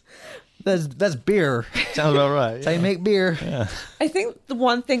grapes. That's beer. Sounds about right. That's how you make beer. I think the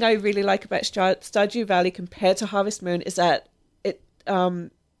one thing I really like about Stardew Valley compared to Harvest Moon is that it.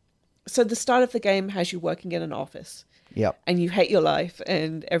 So the start of the game has you working in an office, Yep. and you hate your life,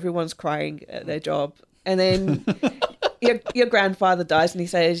 and everyone's crying at their job, and then your grandfather dies, and he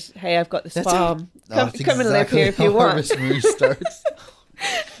says, "Hey, I've got this farm. Come and live here if you want." Harvest Moon starts.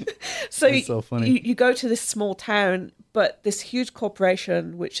 So, That's so funny. You go to this small town, but this huge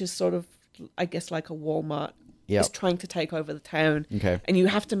corporation, which is sort of, I guess, like a Walmart, Yep. is trying to take over the town. Okay. And you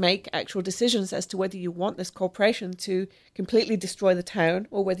have to make actual decisions as to whether you want this corporation to completely destroy the town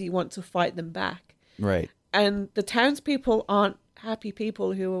or whether you want to fight them back. Right. And the townspeople aren't happy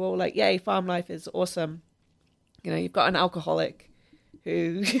people who are all like, yay, farm life is awesome. You know, you've got an alcoholic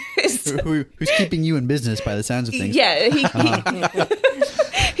who is... Who's keeping you in business by the sounds of things? Yeah,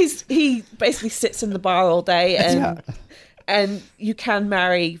 he basically sits in the bar all day, and you can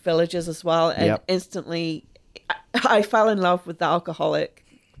marry villagers as well, and Yep. instantly I fell in love with the alcoholic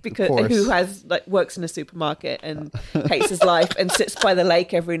because course. who has like works in a supermarket and hates his life and sits by the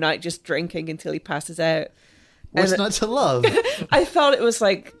lake every night just drinking until he passes out. What's And not to love? I felt it was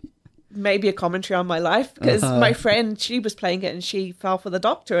like maybe a commentary on my life because my friend, she was playing it and she fell for the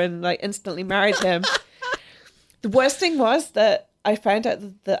doctor and like instantly married him. The worst thing was that I found out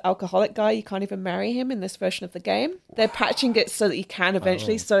that the alcoholic guy, you can't even marry him in this version of the game. They're patching it so that you can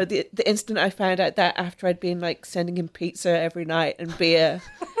eventually. So the instant I found out that, after I'd been like sending him pizza every night and beer,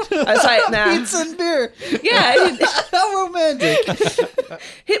 I was like, nah. Pizza and beer. Yeah, How romantic.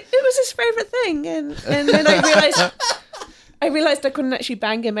 it was his favorite thing, and then I realized I couldn't actually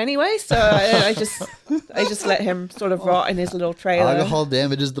bang him anyway, so I just let him sort of rot in his little trailer. Alcohol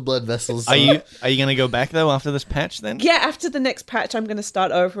damages the blood vessels. Are you going to go back though after this patch then? Yeah, after the next patch, I'm going to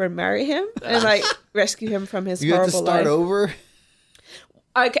start over and marry him and like rescue him from his You have horrible to start life. over?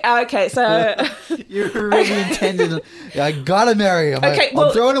 Okay, so You're really intended. I gotta marry him. Okay, I'm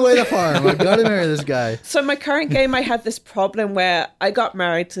well- throwing away the farm. I gotta marry this guy. so my current game, I had this problem where I got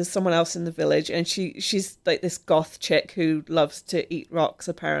married to someone else in the village, and she's like this goth chick who loves to eat rocks,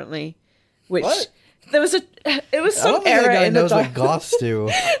 apparently. Which What? there was it was I some don't think that error guy in the knows what goths do.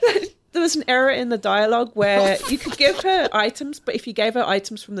 there was an error in the dialogue where you could give her items, but if you gave her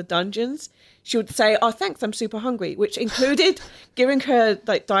items from the dungeons, she would say, "Oh, thanks, I'm super hungry," which included giving her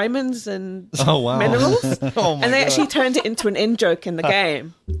like diamonds and Oh, wow. minerals. Oh my And they God. actually turned it into an in-joke in the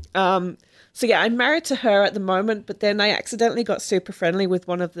game. So yeah, I'm married to her at the moment, but then I accidentally got super friendly with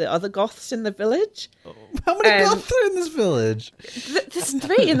one of the other goths in the village. How many And- goths are in this village? There's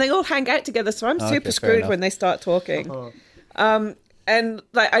three, and they all hang out together, so I'm Okay, super fair screwed enough. when they start talking. And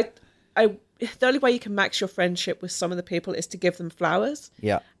like I, the only way you can max your friendship with some of the people is to give them flowers.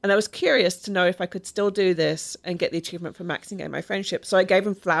 Yeah. And I was curious to know if I could still do this and get the achievement for maxing out my friendship. So I gave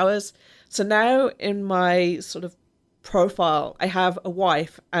him flowers. So now in my sort of profile, I have a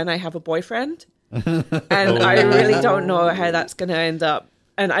wife and I have a boyfriend. And I really don't know how that's going to end up.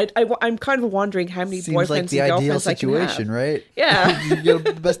 And I'm kind of wondering how many Seems boyfriends like the and ideal girlfriends I can situation, have. right? Yeah. You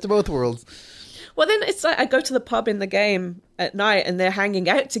get the best of both worlds. Well, then it's like I go to the pub in the game at night and they're hanging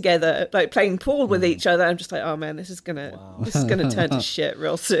out together, like playing pool with each other. I'm just like, oh man, this is gonna turn to shit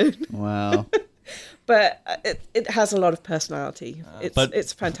real soon. Wow. But it has a lot of personality. but-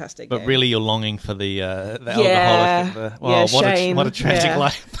 It's a fantastic. But game. really, you're longing for the alcoholic. Yeah. And the, Yeah, well, shame. what a tragic Yeah.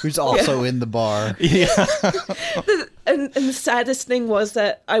 life. Who's also in the bar. Yeah. And the saddest thing was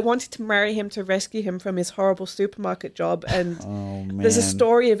that I wanted to marry him to rescue him from his horrible supermarket job. And Oh, man. there's a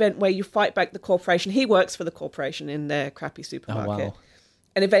story event where you fight back the corporation. He works for the corporation in their crappy supermarket. wow.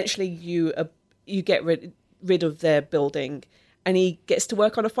 And eventually you get rid of their building, and he gets to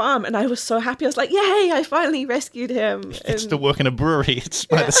work on a farm. And I was so happy. I was like, yay, I finally rescued him. It's And to work in a brewery. It's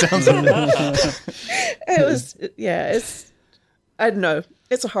by the sounds of it. it was, yeah, it's, I don't know.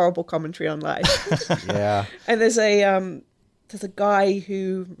 It's a horrible commentary on life. Yeah. And there's a guy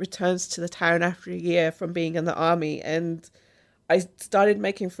who returns to the town after a year from being in the army, and I started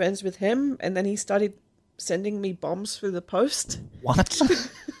making friends with him, and then he started sending me bombs through the post. What?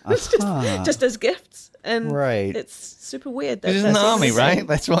 Just as gifts. And Right. it's super weird. He's in the army, right?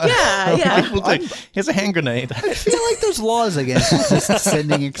 That's what Yeah. people do. Here's a hand grenade. I feel like there's laws against just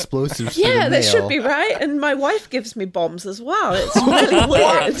sending explosives. through the Yeah, that mail. should be right. And my wife gives me bombs as well. It's really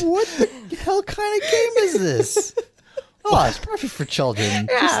weird. What the hell kind of game is this? Oh, it's perfect for children.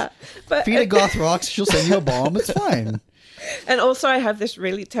 Yeah. But Feed a goth rocks, she'll send you a bomb. It's fine. And also, I have this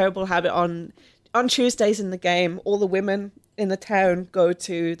really terrible habit on Tuesdays in the game. All the women in the town go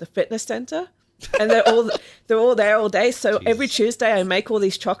to the fitness center, and they're all there all day. So every Tuesday, I make all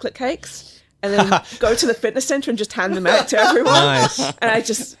these chocolate cakes, and then go to the fitness center and just hand them out to everyone. Nice. And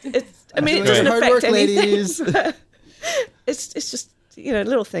it Great. doesn't Hard affect work, anything. ladies. but it's just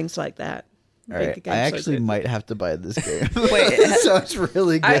little things like that. All Make right, the game I so actually good. might have to buy this game. Wait, It sounds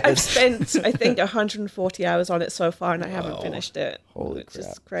really good. I've spent, I think, 140 hours on it so far, and I haven't finished it. Holy which is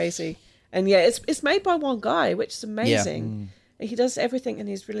crap. crazy. And yeah, it's made by one guy, which is amazing. And he does everything, and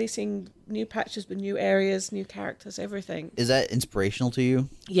he's releasing new patches with new areas, new characters, everything. Is that inspirational to you?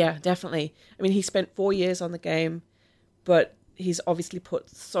 Yeah, definitely. I mean, he spent 4 years on the game, but he's obviously put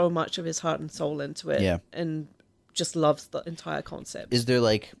so much of his heart and soul into it, Yeah. and just loves the entire concept. Is there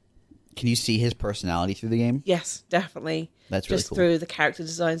like, can you see his personality through the game? Yes, definitely. That's really just cool. through the character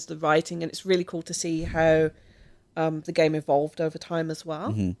designs, the writing, and it's really cool to see how the game evolved over time as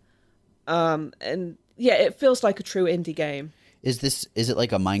well. Mm-hmm. And yeah, it feels like a true indie game. Is it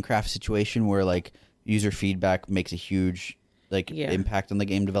like a Minecraft situation where like user feedback makes a huge Yeah. impact on the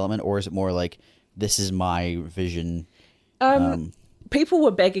game development, or is it more like this is my vision? People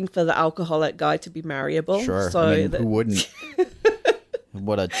were begging for the alcoholic guy to be marryable. Sure, So I mean, that- who wouldn't?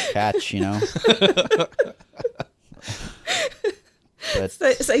 What a catch, you know. But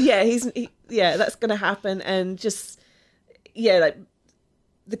so yeah, that's going to happen, and just like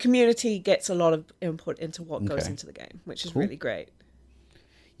the community gets a lot of input into what goes Okay. into the game, which is Cool. really great.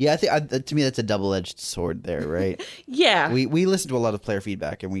 yeah, I think to me that's a double-edged sword there, right? Yeah, We listen to a lot of player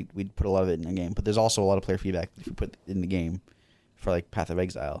feedback, and we put a lot of it in the game. But there's also a lot of player feedback if you put in the game for like Path of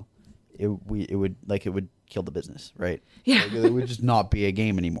Exile, it would kill the business, right? Yeah. Like, it would just not be a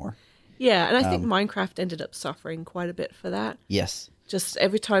game anymore. yeah, and I think Minecraft ended up suffering quite a bit for that. Yes, Just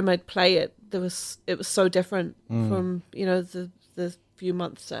every time I'd play it, it was so different from the few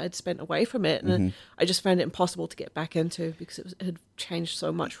months that I'd spent away from it, and I just found it impossible to get back into because it had changed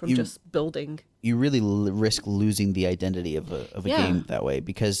so much from just building. you really risk losing the identity of a Yeah. game that way,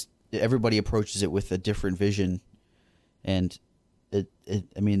 because everybody approaches it with a different vision, and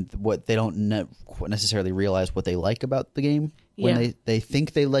I mean, what they don't necessarily realize what they like about the game when Yeah. they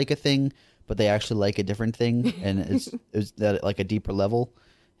think they like a thing, but they actually like a different thing, and it's that like a deeper level,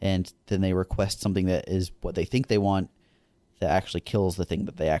 and then they request something that is what they think they want, that actually kills the thing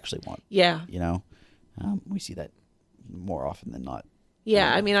that they actually want. Yeah, You know, we see that more often than not.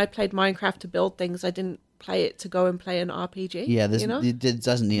 yeah. I mean, I played Minecraft to build things. I didn't play it to go and play an RPG. Yeah, this you know? it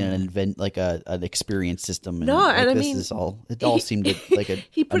doesn't need an invent like an experience system. No, like, and I this mean, is it all seemed like a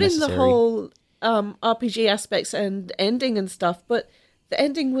he put in the unnecessary- whole RPG aspects and ending and stuff, but the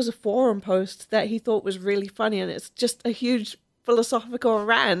ending was a forum post that he thought was really funny, and it's just a huge philosophical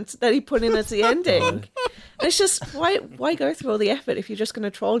rant that he put in as the ending. And it's just why go through all the effort if you're just going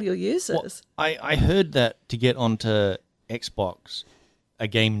to troll your users? I heard that to get onto Xbox, a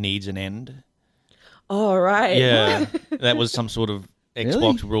game needs an end. Oh, right. Yeah, that was some sort of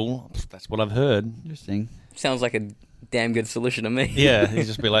Xbox rule. That's what I've heard. Interesting. Sounds like a damn good solution to me. Yeah, he'd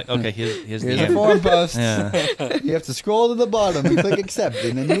just be like, okay, here's the Here's a end. forum post. Yeah. You have to scroll to the bottom and click accept,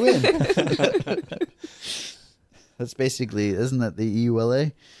 and then you win. That's basically, isn't that the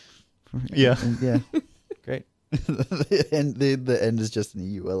EULA? Yeah. Yeah. Great. And the end is just an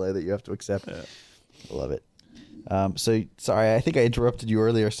EULA that you have to accept. I love it. So sorry, I think I interrupted you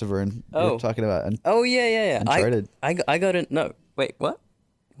earlier, Severn. We were Oh. talking about Oh yeah. Uncharted. I got it. No, wait, what?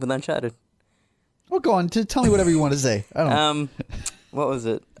 With Uncharted. well, go on. Tell me whatever you want to say. I don't. What was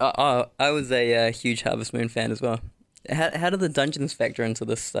it? I was a huge Harvest Moon fan as well. How do the dungeons factor into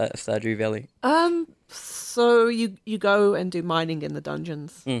this Stardew Valley? So you go and do mining in the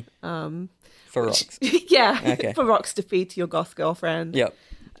dungeons. For rocks. Yeah, Okay. for rocks to feed to your goth girlfriend. Yep.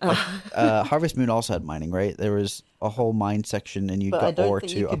 Harvest Moon also had mining, right? There was a whole mine section, and you But I got don't ore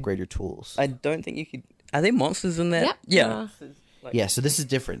think to you could- upgrade your tools. I don't think you could. Are there monsters in there? Yep. Yeah. Yeah, so this is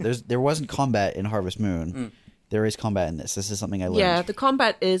different. There wasn't combat in Harvest Moon. There is combat in this. This is something I learned. Yeah, the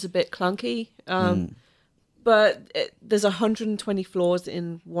combat is a bit clunky, but there's 120 floors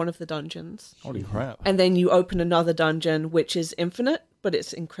in one of the dungeons. Holy crap. And then you open another dungeon, which is infinite, but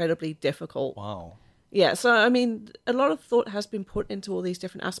it's incredibly difficult. Wow. Yeah, so I mean, a lot of thought has been put into all these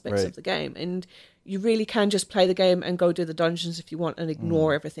different aspects Right. of the game, and you really can just play the game and go do the dungeons if you want and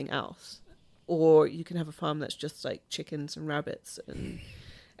ignore everything else. Or you can have a farm that's just like chickens and rabbits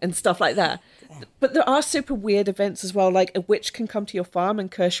and stuff like that. But there are super weird events as well, like a witch can come to your farm and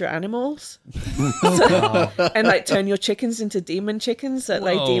curse your animals. And like turn your chickens into demon chickens that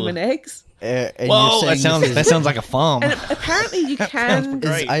lay Whoa. demon eggs. And you're Whoa, saying that sounds like a farm. And apparently you can...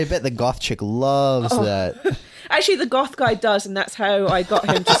 great. I bet the goth chick loves that. Actually, the goth guy does, and that's how I got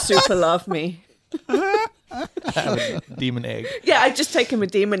him to super love me. Demon egg. Yeah, I just take him a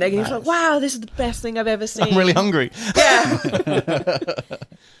demon egg, and he's like, wow, this is the best thing I've ever seen. I'm really hungry. Yeah.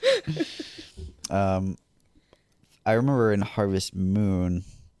 I remember in Harvest Moon,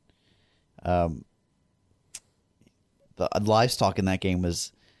 the livestock in that game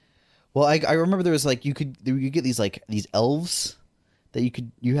was, well, I remember there was like you could get these elves that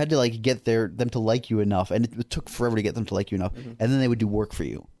you had to like get them to like you enough, and it took forever to get them to like you enough, and then they would do work for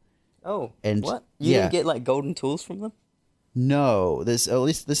you. Oh, And- what? You yeah. didn't get like golden tools from them? No, at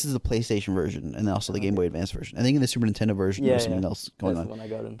least this is the PlayStation version, and also the Game Boy Advance version. I think in the Super Nintendo version there's something else going That's on. the one I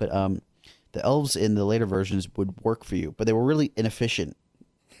got in. But the elves in the later versions would work for you, but they were really inefficient,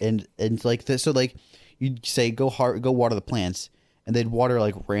 and like this. So like you'd say go water the plants, and they'd water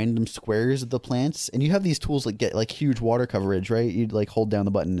like random squares of the plants, and you have these tools that get like huge water coverage, right? You'd like hold down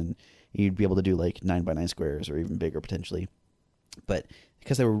the button, and you'd be able to do like 9x9 squares or even bigger potentially. But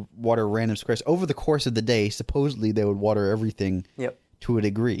because they would water random squares over the course of the day, supposedly they would water everything Yep. to a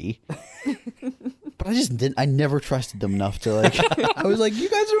degree. But I just didn't. I never trusted them enough to like. I was like, "You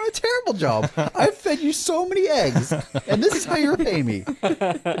guys are doing a terrible job. I've fed you so many eggs, and this is how you repay me."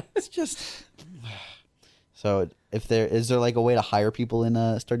 It's just. So, is there like a way to hire people in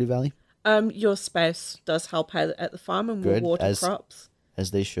Stardew Valley? Your spouse does help out at the farm and will Good, water crops. As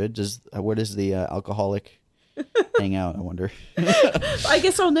they should. Where does the alcoholic hang out? I wonder. I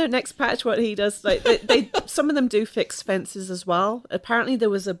guess I'll know next patch what he does. Like they some of them do fix fences as well. Apparently there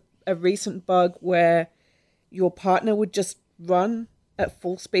was a recent bug where your partner would just run at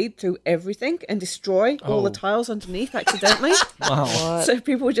full speed through everything and destroy all the tiles underneath accidentally. Wow. So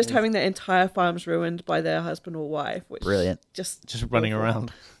people were just having their entire farms ruined by their husband or wife, which Brilliant. Just running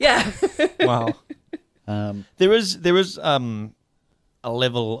around. Yeah. Wow. There is a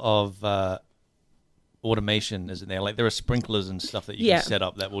level of automation, isn't there? Like there are sprinklers and stuff that you Yeah. can set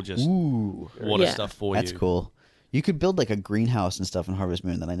up that will just Ooh, water Yeah. stuff for that's you. cool. You could build like a greenhouse and stuff in Harvest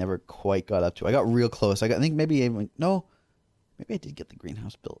Moon that I never quite got up to. I got real close. I think maybe I did get the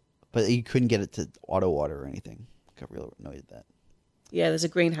greenhouse built, but you couldn't get it to auto water or anything. Got real annoyed at that. Yeah, there's a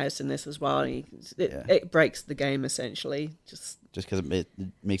greenhouse in this as well. And it breaks the game essentially. Just Just because it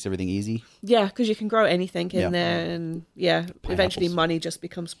makes everything easy. yeah, because you can grow anything in Yeah. there, and eventually Pineapples. money just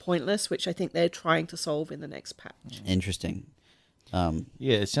becomes pointless, which I think they're trying to solve in the next patch. Interesting.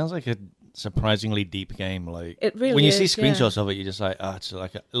 Yeah, it sounds like a surprisingly deep game. Like It really when you see is, yeah. screenshots of it, you're just like, it's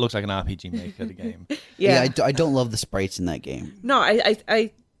like it looks like an RPG Maker game. Yeah, I don't love the sprites in that game. no,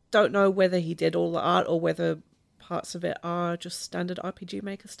 I don't know whether he did all the art or whether parts of it are just standard RPG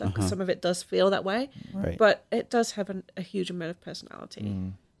Maker stuff. 'Cause some of it does feel that way, Right. but it does have a huge amount of personality.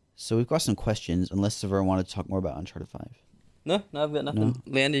 So we've got some questions. Unless Severo wanted to talk more about Uncharted 5. No, I've got nothing.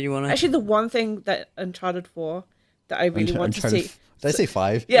 Leanne, did you want to? Actually, the one thing that Uncharted 4 that I really want to see. Did I say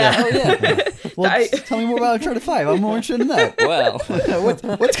 5? Yeah. Oh yeah. Well, tell me more about Uncharted 5. I'm more interested in that. Wow.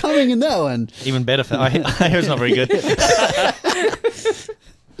 What's coming in that one? Even better for I hear it's not very good.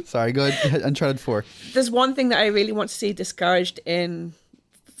 Sorry, go ahead. Uncharted 4. There's one thing that I really want to see discouraged in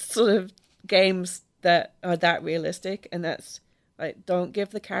sort of games that are that realistic, and that's like, don't give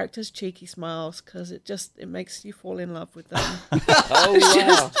the characters cheeky smiles because it makes you fall in love with them. Oh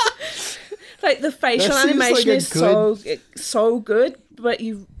wow. Like the facial That seems animation like a is so good, but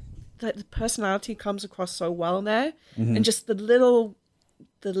the personality comes across so well now, and just the little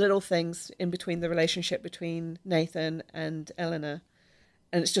things in between the relationship between Nathan and Eleanor.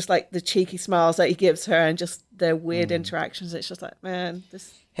 And it's just like the cheeky smiles that he gives her and just their weird interactions. It's just like, man,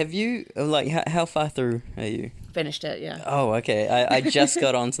 this Have you like how far through are you? finished it, yeah. Oh, okay. I just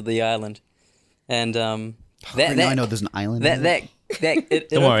got onto the island, and Now I know there's an island. in it. it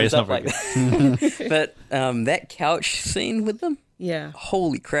Don't worry, opens it's not up very like that. But that couch scene with them, Yeah.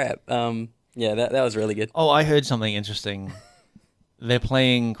 holy crap! Yeah, that was really good. Oh, I heard something interesting. They're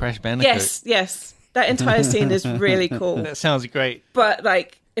playing Crash Bandicoot. Yes. That entire scene is really cool. That sounds great. But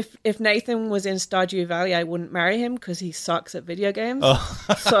like, if Nathan was in Stardew Valley, I wouldn't marry him because he sucks at video games.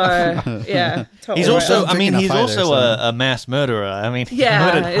 So yeah, totally He's right. also, I'm drinking he's a fighter, also so- a mass murderer. I mean, he Yeah,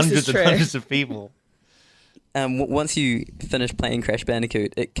 murdered this is hundreds and true. hundreds of people. once you finish playing Crash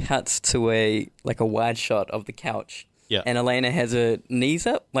Bandicoot, it cuts to a wide shot of the couch. Yeah. And Elena has her knees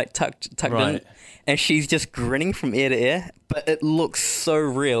up, like tucked Right. in, and she's just grinning from ear to ear. But it looks so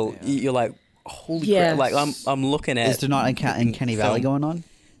real. You're like, holy Yes. crap! Like I'm looking at. Is there not Uncanny Valley going on?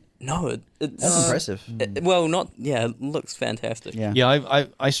 No, it's That's impressive. well, not yeah. It looks fantastic. Yeah. Yeah,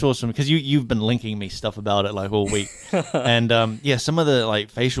 I saw some because you've been linking me stuff about it like all week, and some of the like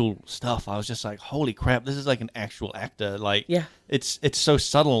facial stuff I was just like, holy crap, this is like an actual actor. Like, Yeah. it's so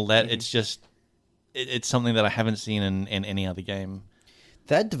subtle that it's just it's something that I haven't seen in any other game.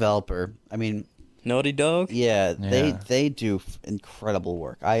 That developer, I mean, Naughty Dog. yeah, Yeah. they do incredible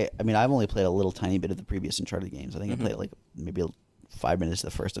work. I mean, I've only played a little tiny bit of the previous Uncharted games. I think I played like maybe 5 minutes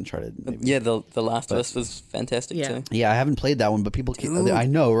of the first Uncharted. Maybe. Yeah, the Last of Us was fantastic Yeah. too. Yeah, I haven't played that one, but people keep. Dude. I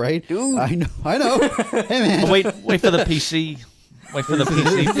know, right? Dude. I know. Hey, man. Oh, wait for the PC. Wait for the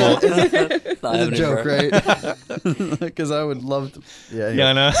PC port. It's a joke, right? Because I would love to. Yeah, Yeah,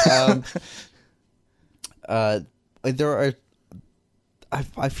 I know. There are.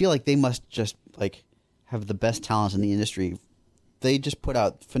 I feel like they must just like have the best talents in the industry. They just put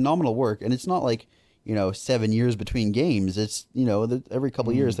out phenomenal work, and it's not like 7 years between games. It's every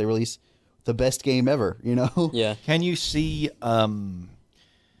couple of years they release the best game ever. Yeah. Can you see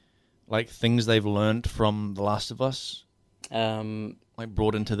like things they've learned from The Last of Us, like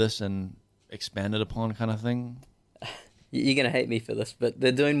brought into this and expanded upon, kind of thing? You're gonna hate me for this, but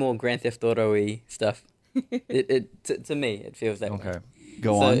they're doing more Grand Theft Auto-y stuff. To me, it feels that way. Okay.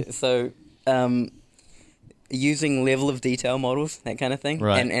 Go on. So, using level of detail models, that kind of thing,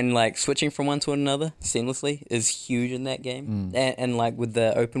 Right. and like switching from one to another seamlessly is huge in that game. And like with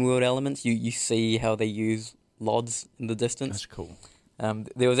the open world elements, you see how they use LODs in the distance. That's cool.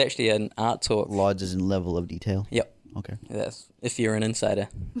 There was actually an art talk. LODs is in level of detail. Yep. Okay. That's if you're an insider,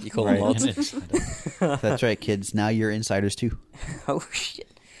 you call Right. them LODs. That's right, kids. Now you're insiders too. Oh shit.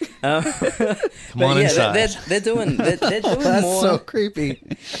 Come But on yeah, inside. they're doing That's more. so creepy.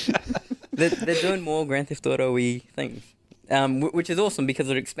 They're doing more Grand Theft Auto-y things, which is awesome because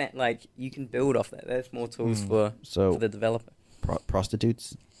it expand. Like you can build off that. There's more tools for So the developer.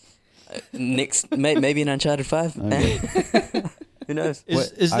 prostitutes. Next, maybe an Uncharted 5. Okay. Who knows?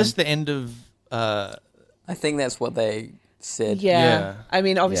 Is this the end of? I think that's what they said. Yeah. I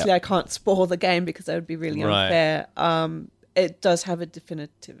mean, obviously, Yeah. I can't spoil the game because that would be really Right. unfair. It does have a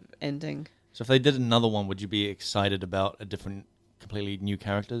definitive ending. So if they did another one, would you be excited about a different, completely new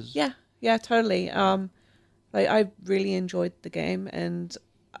characters? Yeah, totally. I really enjoyed the game, and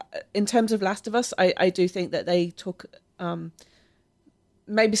in terms of Last of Us, I do think that they took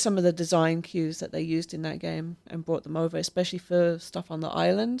maybe some of the design cues that they used in that game and brought them over, especially for stuff on the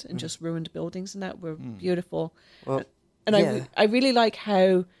island and just ruined buildings and that were beautiful. Well, And yeah. I really like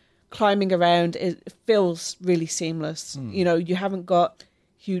how climbing around it feels really seamless. You haven't got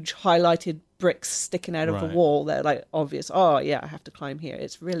huge highlighted bricks sticking out of Right. a wall that are like obvious. Oh yeah, I have to climb here.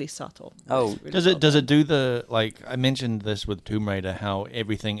 It's really subtle. Oh. It's really Does well it done. do the, like I mentioned this with Tomb Raider, how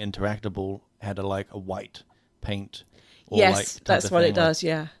everything interactable had a white paint? Or Yes, type that's of what thing, it does.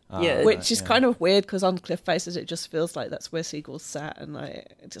 Yeah, Yeah, which is kind of weird because on Cliff Faces it just feels like that's where seagulls sat and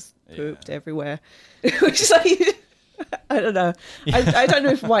like it just pooped everywhere. Which is like I don't know. I don't know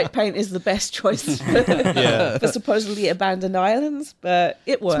if white paint is the best choice for supposedly abandoned islands, but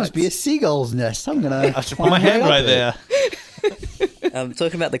it works. This must be a seagull's nest. I'm gonna. I should put my hand right there.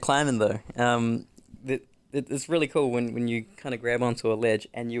 Talking about the climbing though, it's really cool when you kind of grab onto a ledge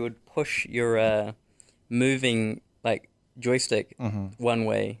and you would push your moving like joystick one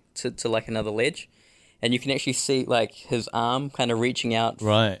way to like another ledge, and you can actually see like his arm kind of reaching out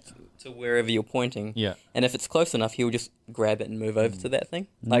Right. to wherever you're pointing. Yeah. And if it's close enough, he'll just grab it and move over to that thing.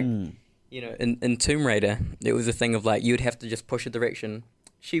 Like, in Tomb Raider, it was a thing of like you'd have to just push a direction.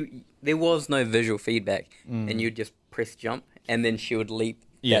 There was no visual feedback, and you'd just press jump, and then she would leap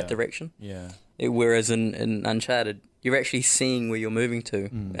Yeah. that direction. Yeah. Whereas in Uncharted, you're actually seeing where you're moving to,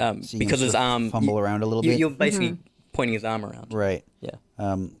 Seeing because him his sort of arm fumble around a little bit. You're basically pointing his arm around. Right. Yeah.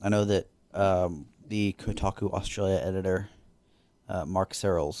 I know that the Kotaku Australia editor, Mark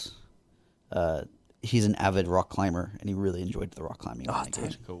Searles, he's an avid rock climber, and he really enjoyed the rock climbing. Oh, in that dude.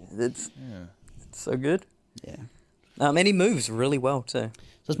 game. Cool. It's so good. Yeah. And he moves really well too.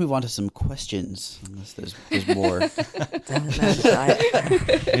 So let's move on to some questions, unless there's more.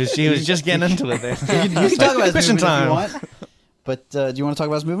 She was just getting into it there. You can talk about his Question movement time. if you want. But do you want to talk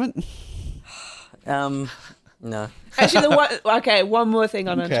about his movement? No. Actually, one more thing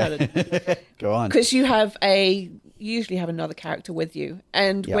on Uncharted. Go on. Because you usually have another character with you,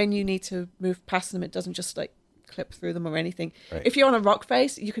 and Yeah. when you need to move past them, it doesn't just like clip through them or anything. Right. If you're on a rock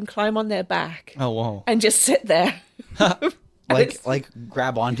face, you can climb on their back Oh wow. and just sit there. like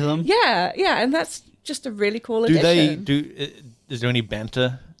grab onto them. Yeah, and that's just a really cool Do addition. is there any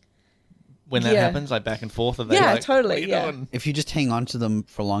banter when that Yeah. happens, like back and forth? Are they Yeah, like, totally, "What are you yeah. doing?" If you just hang on to them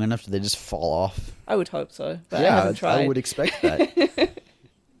for long enough, do they just fall off? I would hope so, but I haven't tried. I would expect that.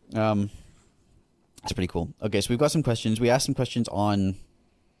 That's pretty cool. Okay, so we've got some questions. We asked some questions on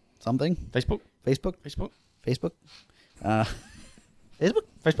something. Facebook. Facebook? Facebook. Facebook? Facebook?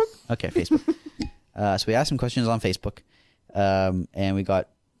 Facebook. Okay, Facebook. So we asked some questions on Facebook, and we got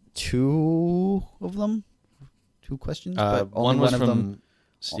 2 of them. 2 questions. But only One was of from them.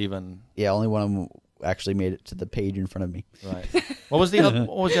 Stephen. Yeah, only one of them actually made it to the page in front of me. Right. What was the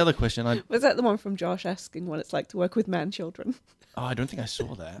other question? Was that the one from Josh asking what it's like to work with man children? I don't think I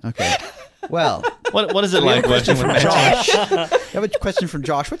saw that. Okay. Well, What is it like working with man? Josh. I have a question from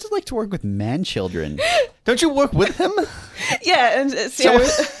Josh. What's it like to work with man children? Don't you work with him? Yeah, and see,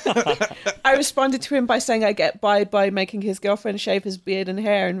 I responded to him by saying I get by making his girlfriend shave his beard and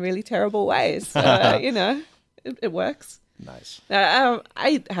hair in really terrible ways. So, it works. Nice.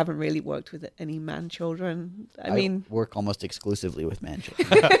 I haven't really worked with any man children. I mean, work almost exclusively with man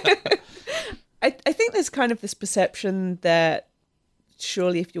children. I think there's kind of this perception that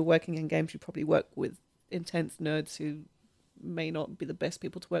surely if you're working in games, you probably work with intense nerds who may not be the best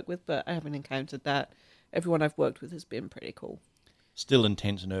people to work with, but I haven't encountered that. Everyone I've worked with has been pretty cool. Still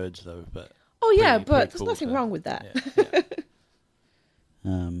intense nerds though, but Oh yeah, pretty but there's cool, nothing so, wrong with that.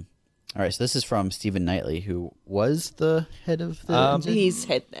 Yeah. All right, so this is from Stephen Knightley, who was the head of the... engine? He's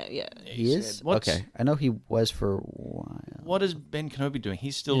head now, yeah. He is? Okay. I know he was for a while. What is Ben Kenobi doing?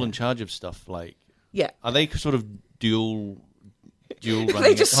 He's still in charge of stuff. Like, Yeah. are they sort of dual running?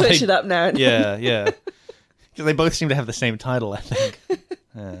 They just switch it up now. Yeah. Because they both seem to have the same title, I think.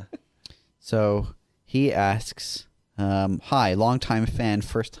 Yeah. So he asks, hi, longtime fan,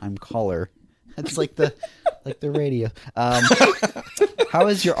 first time caller. That's like the radio. How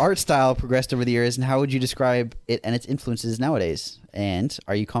has your art style progressed over the years, and how would you describe it and its influences nowadays? And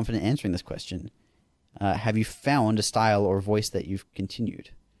are you confident answering this question? Have you found a style or voice that you've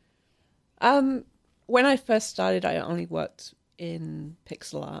continued? When I first started, I only worked in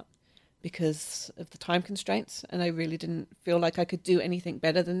pixel art because of the time constraints, and I really didn't feel like I could do anything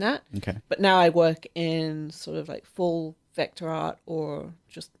better than that. Okay. But now I work in sort of like full vector art or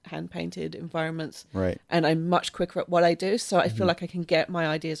just hand-painted environments. Right. And I'm much quicker at what I do, so I feel like I can get my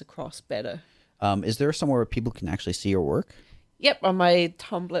ideas across better. Is there somewhere where people can actually see your work? Yep, on my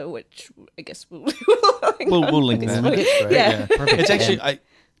Tumblr, which I guess we'll We'll link that. Right, Yeah. Perfect. It's actually, I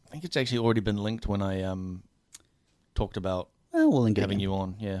think it's actually already been linked when I talked about We'll link it having again. you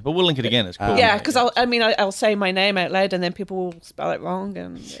on. Yeah, but we'll link it again. It's cool. Yeah, because I'll say my name out loud and then people will spell it wrong,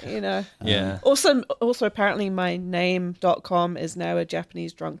 and Yeah. Also apparently my name.com is now a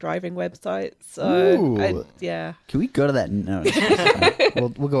Japanese drunk driving website. So Ooh. yeah. Can we go to that? No.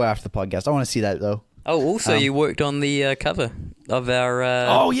 We'll go after the podcast. I want to see that though. Oh, also, you worked on the cover of our.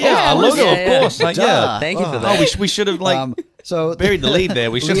 Oh yeah, our logo, yeah, of yeah. course. Like, Duh. yeah. Thank you for Oh, that. we should have So buried the lead there.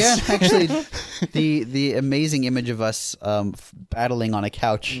 We should. Leanne actually, the amazing image of us battling on a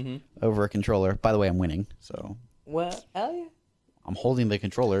couch over a controller. By the way, I'm winning, so Well, are you? I'm holding the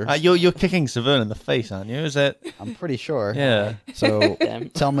controller. You're kicking Severn in the face, aren't you? Is that? I'm pretty sure. Yeah. So Damn.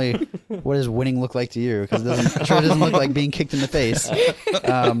 tell me, what does winning look like to you? Because it sure doesn't look like being kicked in the face.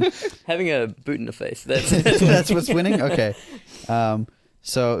 Having a boot in the face. That's That's what's winning. Okay.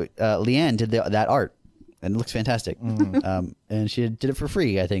 So Leanne did that art, and it looks fantastic. And she did it for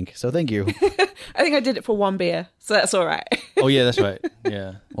free, I think. So thank you. I think I did it for one beer, so that's all right. Oh yeah, that's right.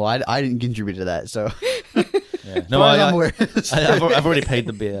 Yeah. Well, I didn't contribute to that, so Yeah. No, I'm aware. I've already paid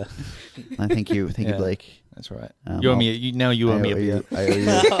the beer. Thank you, Yeah. Blake. That's right. Um, You owe me. You owe me a I beer. I owe you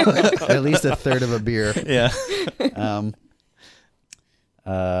at least a third of a beer. Yeah.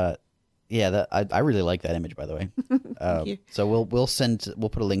 Yeah, I really like that image, by the way. you. So we'll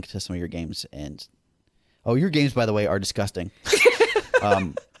put a link to some of your games, and your games, by the way, are disgusting.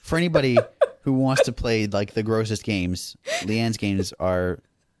 For anybody who wants to play like the grossest games, Leanne's games are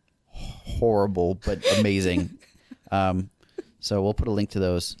horrible but amazing. So we'll put a link to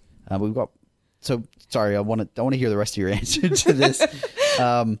those. We've got. So sorry, I want to hear the rest of your answer to this.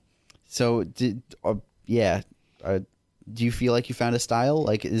 Do you feel like you found a style?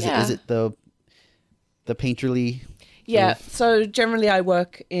 Like, is it the painterly? Yeah, so generally I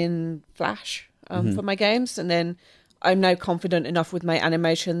work in Flash for my games, and then I'm now confident enough with my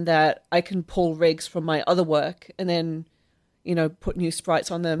animation that I can pull rigs from my other work and then, put new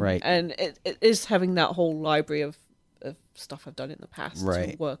sprites on them. Right. And it is having that whole library of stuff I've done in the past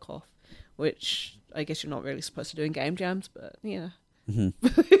Right. to work off. which I guess you're not really supposed to do in game jams, but yeah, Mhm.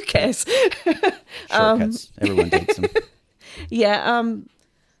 who cares? Shortcuts. Everyone takes them. Yeah.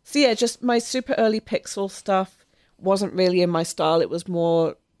 So yeah, just my super early pixel stuff wasn't really in my style. It was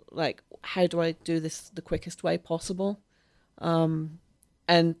more like, how do I do this the quickest way possible?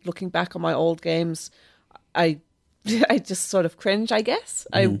 And looking back on my old games, I just sort of cringe, I guess.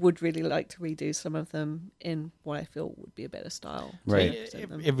 I would really like to redo some of them in what I feel would be a better style. to Right. represent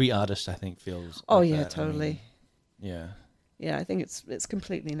them. Every artist, I think, feels. Oh like yeah, that. I totally. mean, yeah. Yeah, I think it's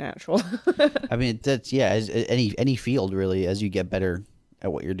completely natural. I mean, that's as any field really. As you get better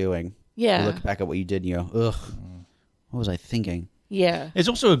at what you're doing, you Yeah. look back at what you did and you go, ugh, what was I thinking? Yeah. It's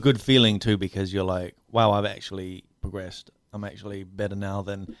also a good feeling too, because you're like, wow, I've actually progressed. I'm actually better now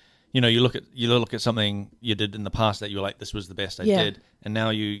than, you look at something you did in the past that you're like, this was the best I Yeah. did, and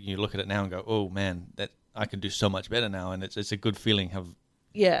now you look at it now and go, oh man, that I can do so much better now, and it's a good feeling.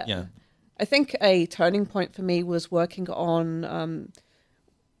 Yeah. I think a turning point for me was working on.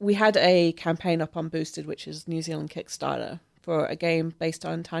 We had a campaign up on Boosted, which is New Zealand Kickstarter, for a game based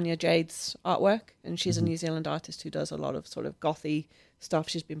on Tanya Jade's artwork, and she's a New Zealand artist who does a lot of sort of gothy stuff.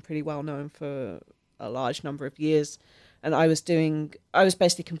 She's been pretty well known for a large number of years, and I was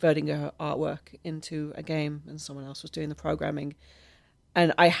basically converting her artwork into a game, and someone else was doing the programming,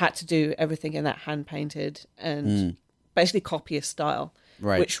 and I had to do everything in that hand painted and basically copy a style,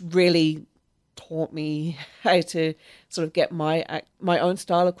 Right. which really taught me how to sort of get my own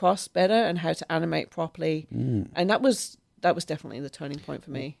style across better and how to animate properly, and that was definitely the turning point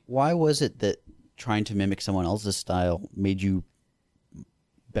for me. Why was it that trying to mimic someone else's style made you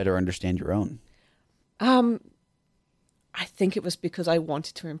better understand your own? I think it was because I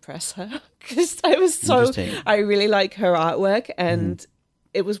wanted to impress her, because I Interesting. I really like her artwork, and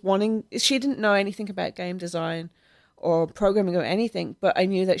it was she didn't know anything about game design or programming or anything, but I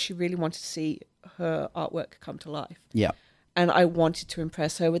knew that she really wanted to see her artwork come to life. Yeah. And I wanted to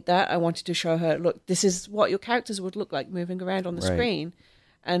impress her with that. I wanted to show her, look, this is what your characters would look like moving around on the Right. screen.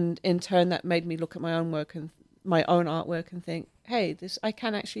 And in turn, that made me look at my own work and my own artwork and think, hey, I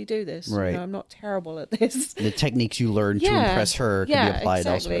can actually do this. Right. I'm not terrible at this. The techniques you learned to impress her can be applied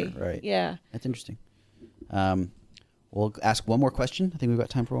exactly. elsewhere. Right. Yeah. That's interesting. We'll ask one more question. I think we've got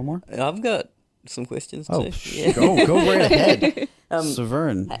time for one more. I've got some questions Oh, too. Yeah. go right ahead.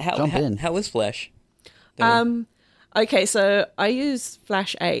 Severn, jump in. How is Flash? Okay, so I use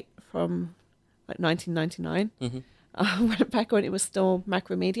Flash 8 from like 1999. Back when it was still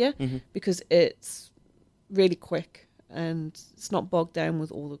Macromedia, because it's really quick and it's not bogged down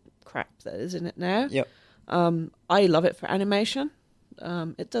with all the crap that is in it now. Yep. I love it for animation.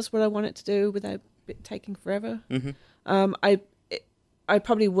 It does what I want it to do without it taking forever. I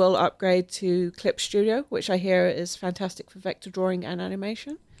probably will upgrade to Clip Studio, which I hear is fantastic for vector drawing and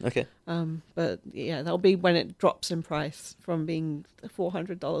animation. Okay. But yeah, that'll be when it drops in price from being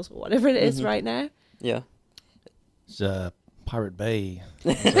 $400 or whatever it is right now. Yeah. It's Pirate Bay.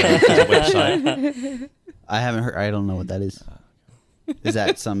 It's a website. I haven't heard. I don't know what that is. Is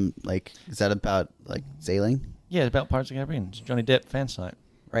that is that about like sailing? Yeah, it's about Pirates of the Caribbean. It's a Johnny Depp fan site.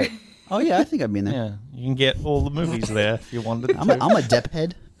 Right. Oh yeah, I think I've been there. Yeah, you can get all the movies there if you wanted to. I'm a Depp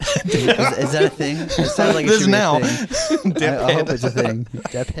head. Is that a thing? It sounds like it There's should be now. a thing. I hope it's a thing.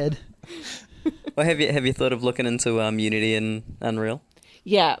 Depp head. Well, have you thought of looking into Unity and Unreal?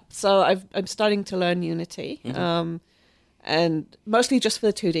 Yeah, so I'm starting to learn Unity, and mostly just for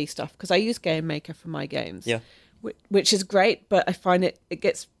the 2D stuff, because I use Game Maker for my games. Yeah. Which is great, but I find it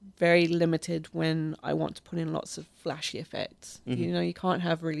gets very limited when I want to put in lots of flashy effects. You can't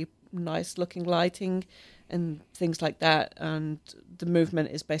have really nice looking lighting and things like that, and the movement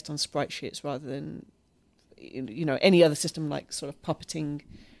is based on sprite sheets rather than any other system like sort of puppeting,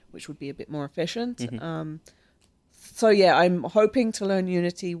 which would be a bit more efficient. So yeah, I'm hoping to learn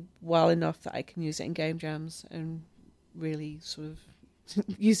Unity well enough that I can use it in game jams and really sort of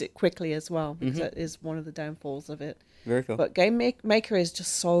use it quickly as well, because that is one of the downfalls of it. Very cool. But Game Maker is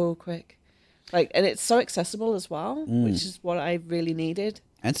just so quick, and it's so accessible as well, which is what I really needed.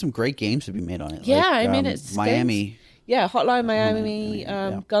 And some great games to be made on it. Yeah, like, I mean, it's Miami. games. Yeah, Hotline Miami,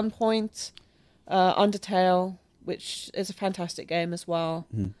 yeah. Gunpoint, Undertale, which is a fantastic game as well.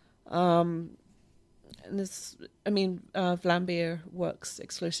 And Vlambeer works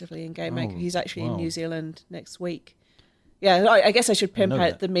exclusively in Game Maker. He's actually in New Zealand next week. Yeah, I guess I should pimp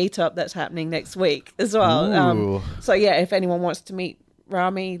out the meetup that's happening next week as well. Ooh. So yeah, if anyone wants to meet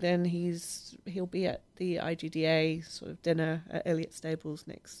Rami, then he'll be at the IGDA sort of dinner at Elliott Stables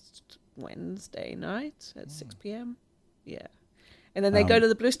next Wednesday night at 6 p.m. Yeah. And then they go to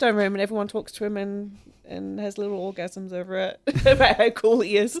the Bluestone room, and everyone talks to him and has little orgasms over it about how cool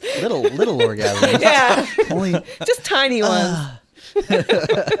he is. Little orgasms. Yeah, Only. just tiny ones.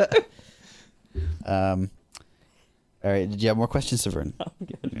 All right. Did you have more questions, Severn? I'm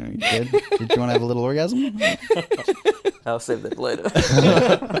good. You good? Did you want to have a little orgasm? I'll save that later.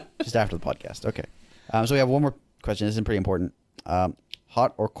 Just after the podcast. Okay. So we have one more question. This is pretty important.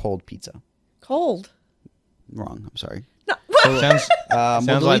 Hot or cold pizza? Cold. Wrong. I'm sorry. No, what? Sounds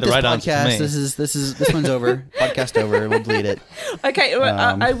We'll like delete the this right answer to podcast. me. This one's over. Podcast over. We'll delete it. Okay,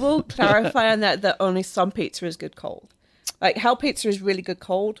 I will clarify on that only some pizza is good cold. Like Hell Pizza is really good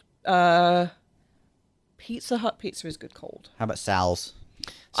cold. Pizza Hut pizza is good cold. How about Sal's?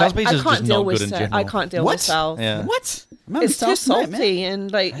 Sal's pizza is just not good in Sal- general. I can't deal What? with Sal's. Yeah. What? It's too salty,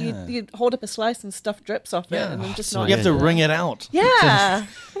 and like you hold up a slice and stuff drips off it, and I'm just not. You have to into wring it. it out. Yeah,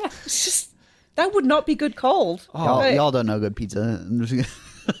 it's just that would not be good cold. Y'all don't know good pizza.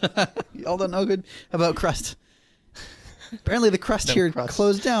 Y'all don't know good about crust. Apparently, the crust here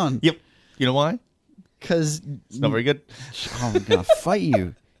closed down. Yep. You know why? Because It's not very good. I'm gonna fight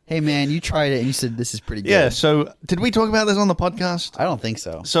you. Hey man, you tried it and you said this is pretty good. Yeah. So did we talk about this on the podcast? I don't think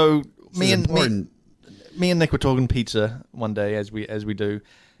so. So This me is and important. me and Nick were talking pizza one day, as we do,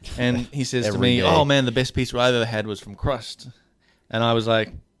 and he says to Every me, day. "Oh man, the best pizza I've ever had was from Crust," and I was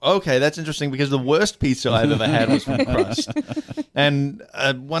like, "Okay, that's interesting because the worst pizza I've ever had was from Crust." And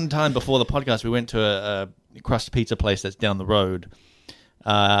one time before the podcast, we went to a Crust pizza place that's down the road,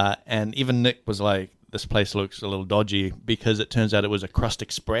 and even Nick was like, "This place looks a little dodgy," because it turns out it was a Crust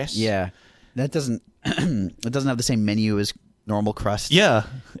Express. Yeah, that doesn't. It doesn't have the same menu as normal crust. Yeah,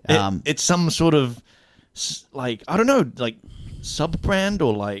 Um, it's some sort of like, I don't know, like sub brand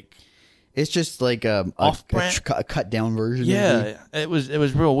or like It's just like a Off-brand? cut down version. yeah. It was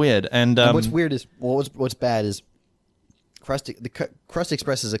real weird. And What's weird is what's bad is Crust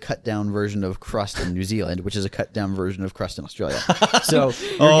Express is a cut down version of crust in New Zealand, which is a cut down version of crust in Australia. So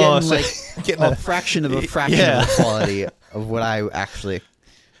you're getting a fraction of a fraction Yeah. of the quality of what I actually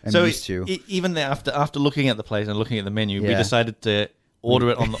am so used to. Even after looking at the place and looking at the menu, we Yeah. decided to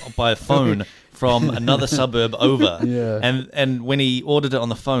order it by phone from another suburb over. Yeah. And when he ordered it on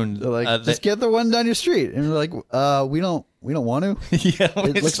the phone, They're like, just get the one down your street, and we're like, we don't want to. yeah,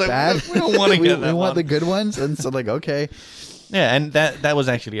 It it's looks like, bad. We don't want to we get that we want one. the good ones, and so like, okay, Yeah, and that was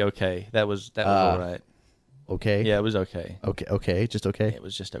actually okay. That was all right. okay, Yeah, it was okay. okay, just okay. It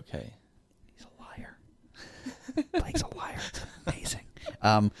was just okay. He's a liar. Blake's a liar. It's amazing.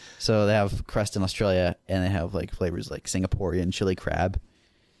 So they have crust in Australia, and they have like flavors like Singaporean chili crab,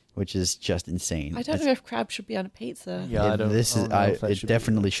 which is just insane. I don't know if crab should be on a pizza. Yeah, I don't. This is. know if that It should be-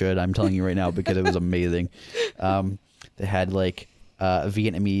 definitely should. I'm telling you right now because it was amazing. They had like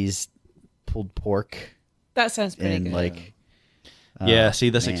Vietnamese pulled pork That sounds pretty and good. like. Yeah, see,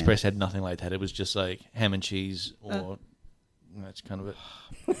 this man. express had nothing like that. It was just like ham and cheese, or that's kind of it.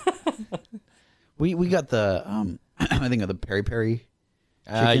 We got the I think of the peri peri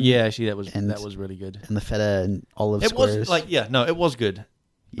chicken Yeah, actually, that and- was really good. and the feta and olive It squares. was like, yeah, no, it was good.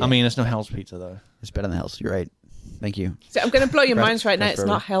 Yeah. I mean, it's no Hell's Pizza though. It's better than Hell's. You're right. Thank you. So I'm going to blow your Crust- minds right now. crust It's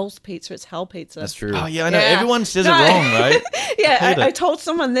forever. not Hell's Pizza, it's Hell Pizza. That's true. Oh yeah, I know. Yeah. Everyone says No. it wrong, right? Yeah, Hate I it. told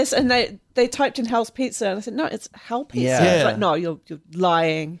someone this, and they typed in Hell's Pizza, and I said, no, it's Hell Pizza. Yeah. It's Yeah. like, no, you're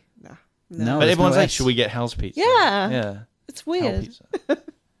lying. No. No. But there's everyone's no like, S. should we get Hell's Pizza? Yeah. yeah. It's Hell weird. Pizza.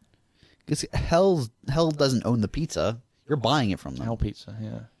 Because Hell doesn't own the pizza. You're buying it from them. Hell Pizza.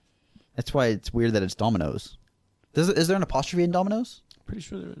 Yeah. That's why it's weird that it's Domino's. Is there an apostrophe in Domino's? Pretty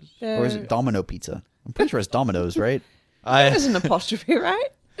sure there is. Or is it Domino Pizza? I'm pretty sure it's Domino's, right? There's an apostrophe, right?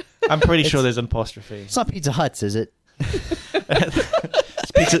 I'm pretty sure there's an apostrophe. It's not Pizza Hut's, is it?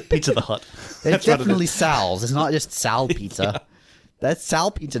 It's Pizza the Hut. It's That's what it definitely is. Sal's. It's not just Sal Pizza. That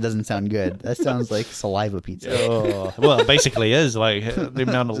Sal Pizza doesn't sound good. That sounds like saliva pizza. Oh, well, it basically is like the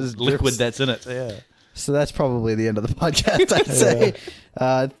amount of Just liquid drips. that's in it. Yeah. So that's probably the end of the podcast, I'd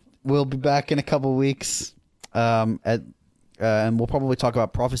say. We'll be back in a couple weeks, and we'll probably talk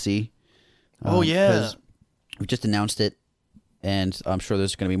about Prophecy. Oh, yeah. 'cause we just announced it, and I'm sure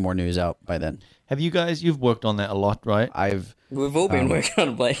there's going to be more news out by then. Have you've worked on that a lot, right? We've all been working on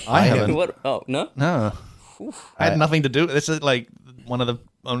it, Blake. I haven't. What? Oh, no? No. I had nothing to do. This is like one of the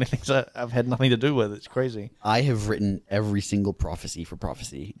only things I've had nothing to do with. It's crazy. I have written every single prophecy for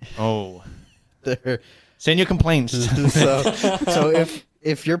Prophecy. Oh. There- Send your complaints. so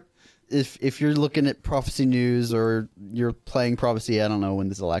if you're looking at Prophecy news or you're playing Prophecy, I don't know when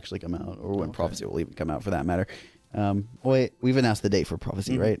this will actually come out or when Prophecy will even come out for that matter. Wait, we've announced the date for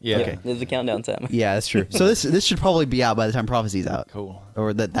Prophecy, right? Yeah. Okay. There's a countdown timer. Yeah, that's true. So this should probably be out by the time Prophecy's out. Cool.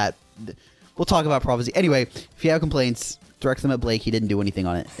 Or that we'll talk about prophecy. Anyway, if you have complaints, direct them at Blake. He didn't do anything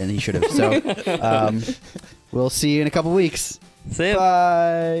on it, and he should have. So we'll see you in a couple weeks. See ya.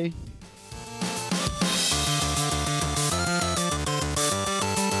 Bye.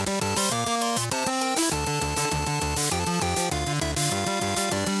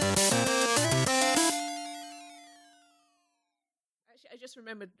 Actually, I just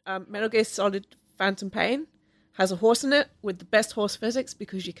remembered Metal Gear Solid Phantom Pain has a horse in it with the best horse physics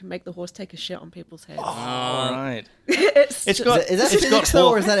because you can make the horse take a shit on people's heads. All right. It's It's got. Is that it's got physics though,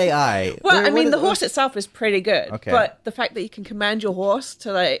 or is that AI? Well, I mean, the horse itself is pretty good, Okay. but the fact that you can command your horse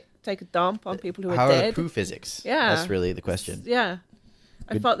to like take a dump on people who How are are the dead, poo physics? Yeah. That's really the question. yeah,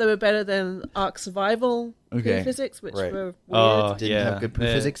 I Good. felt they were better than Ark Survival Okay. poo physics, which Right. were weird. Oh, Didn't yeah. have good poo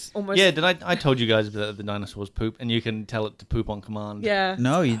Yeah. physics. Almost, Yeah, did I told you guys that the dinosaurs poop, and you can tell it to poop on command. yeah.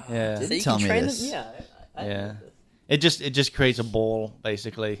 No, you Yeah. didn't So you tell can me train this. them. Yeah. Yeah. It just creates a ball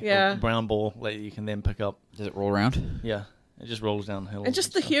basically. Yeah. A brown ball that you can then pick up. Does it roll around? Yeah. It just rolls down hills. And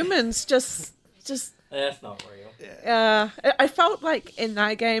just the stuff. humans, just That's not real. I felt like in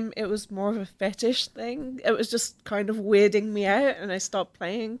that game it was more of a fetish thing. It was just kind of weirding me out, and I stopped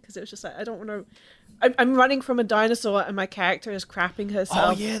playing because it was just like I don't want to. I'm running from a dinosaur, and my character is crapping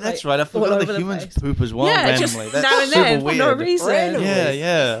herself. Oh yeah, that's like, right. I all forgot over the humans place. poop as well Yeah, just randomly. That's now and super then for weird. no reason. Randomly.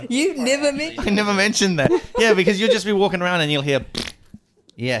 Yeah. You never mentioned I never mentioned that. Yeah, because you'll just be walking around and you'll hear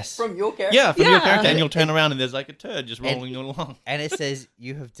Yes. from your character. yeah from your Yeah. character, and you'll turn around and there's like a turd just rolling along. And it says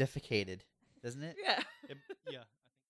you have defecated, doesn't it? Yeah. Yeah.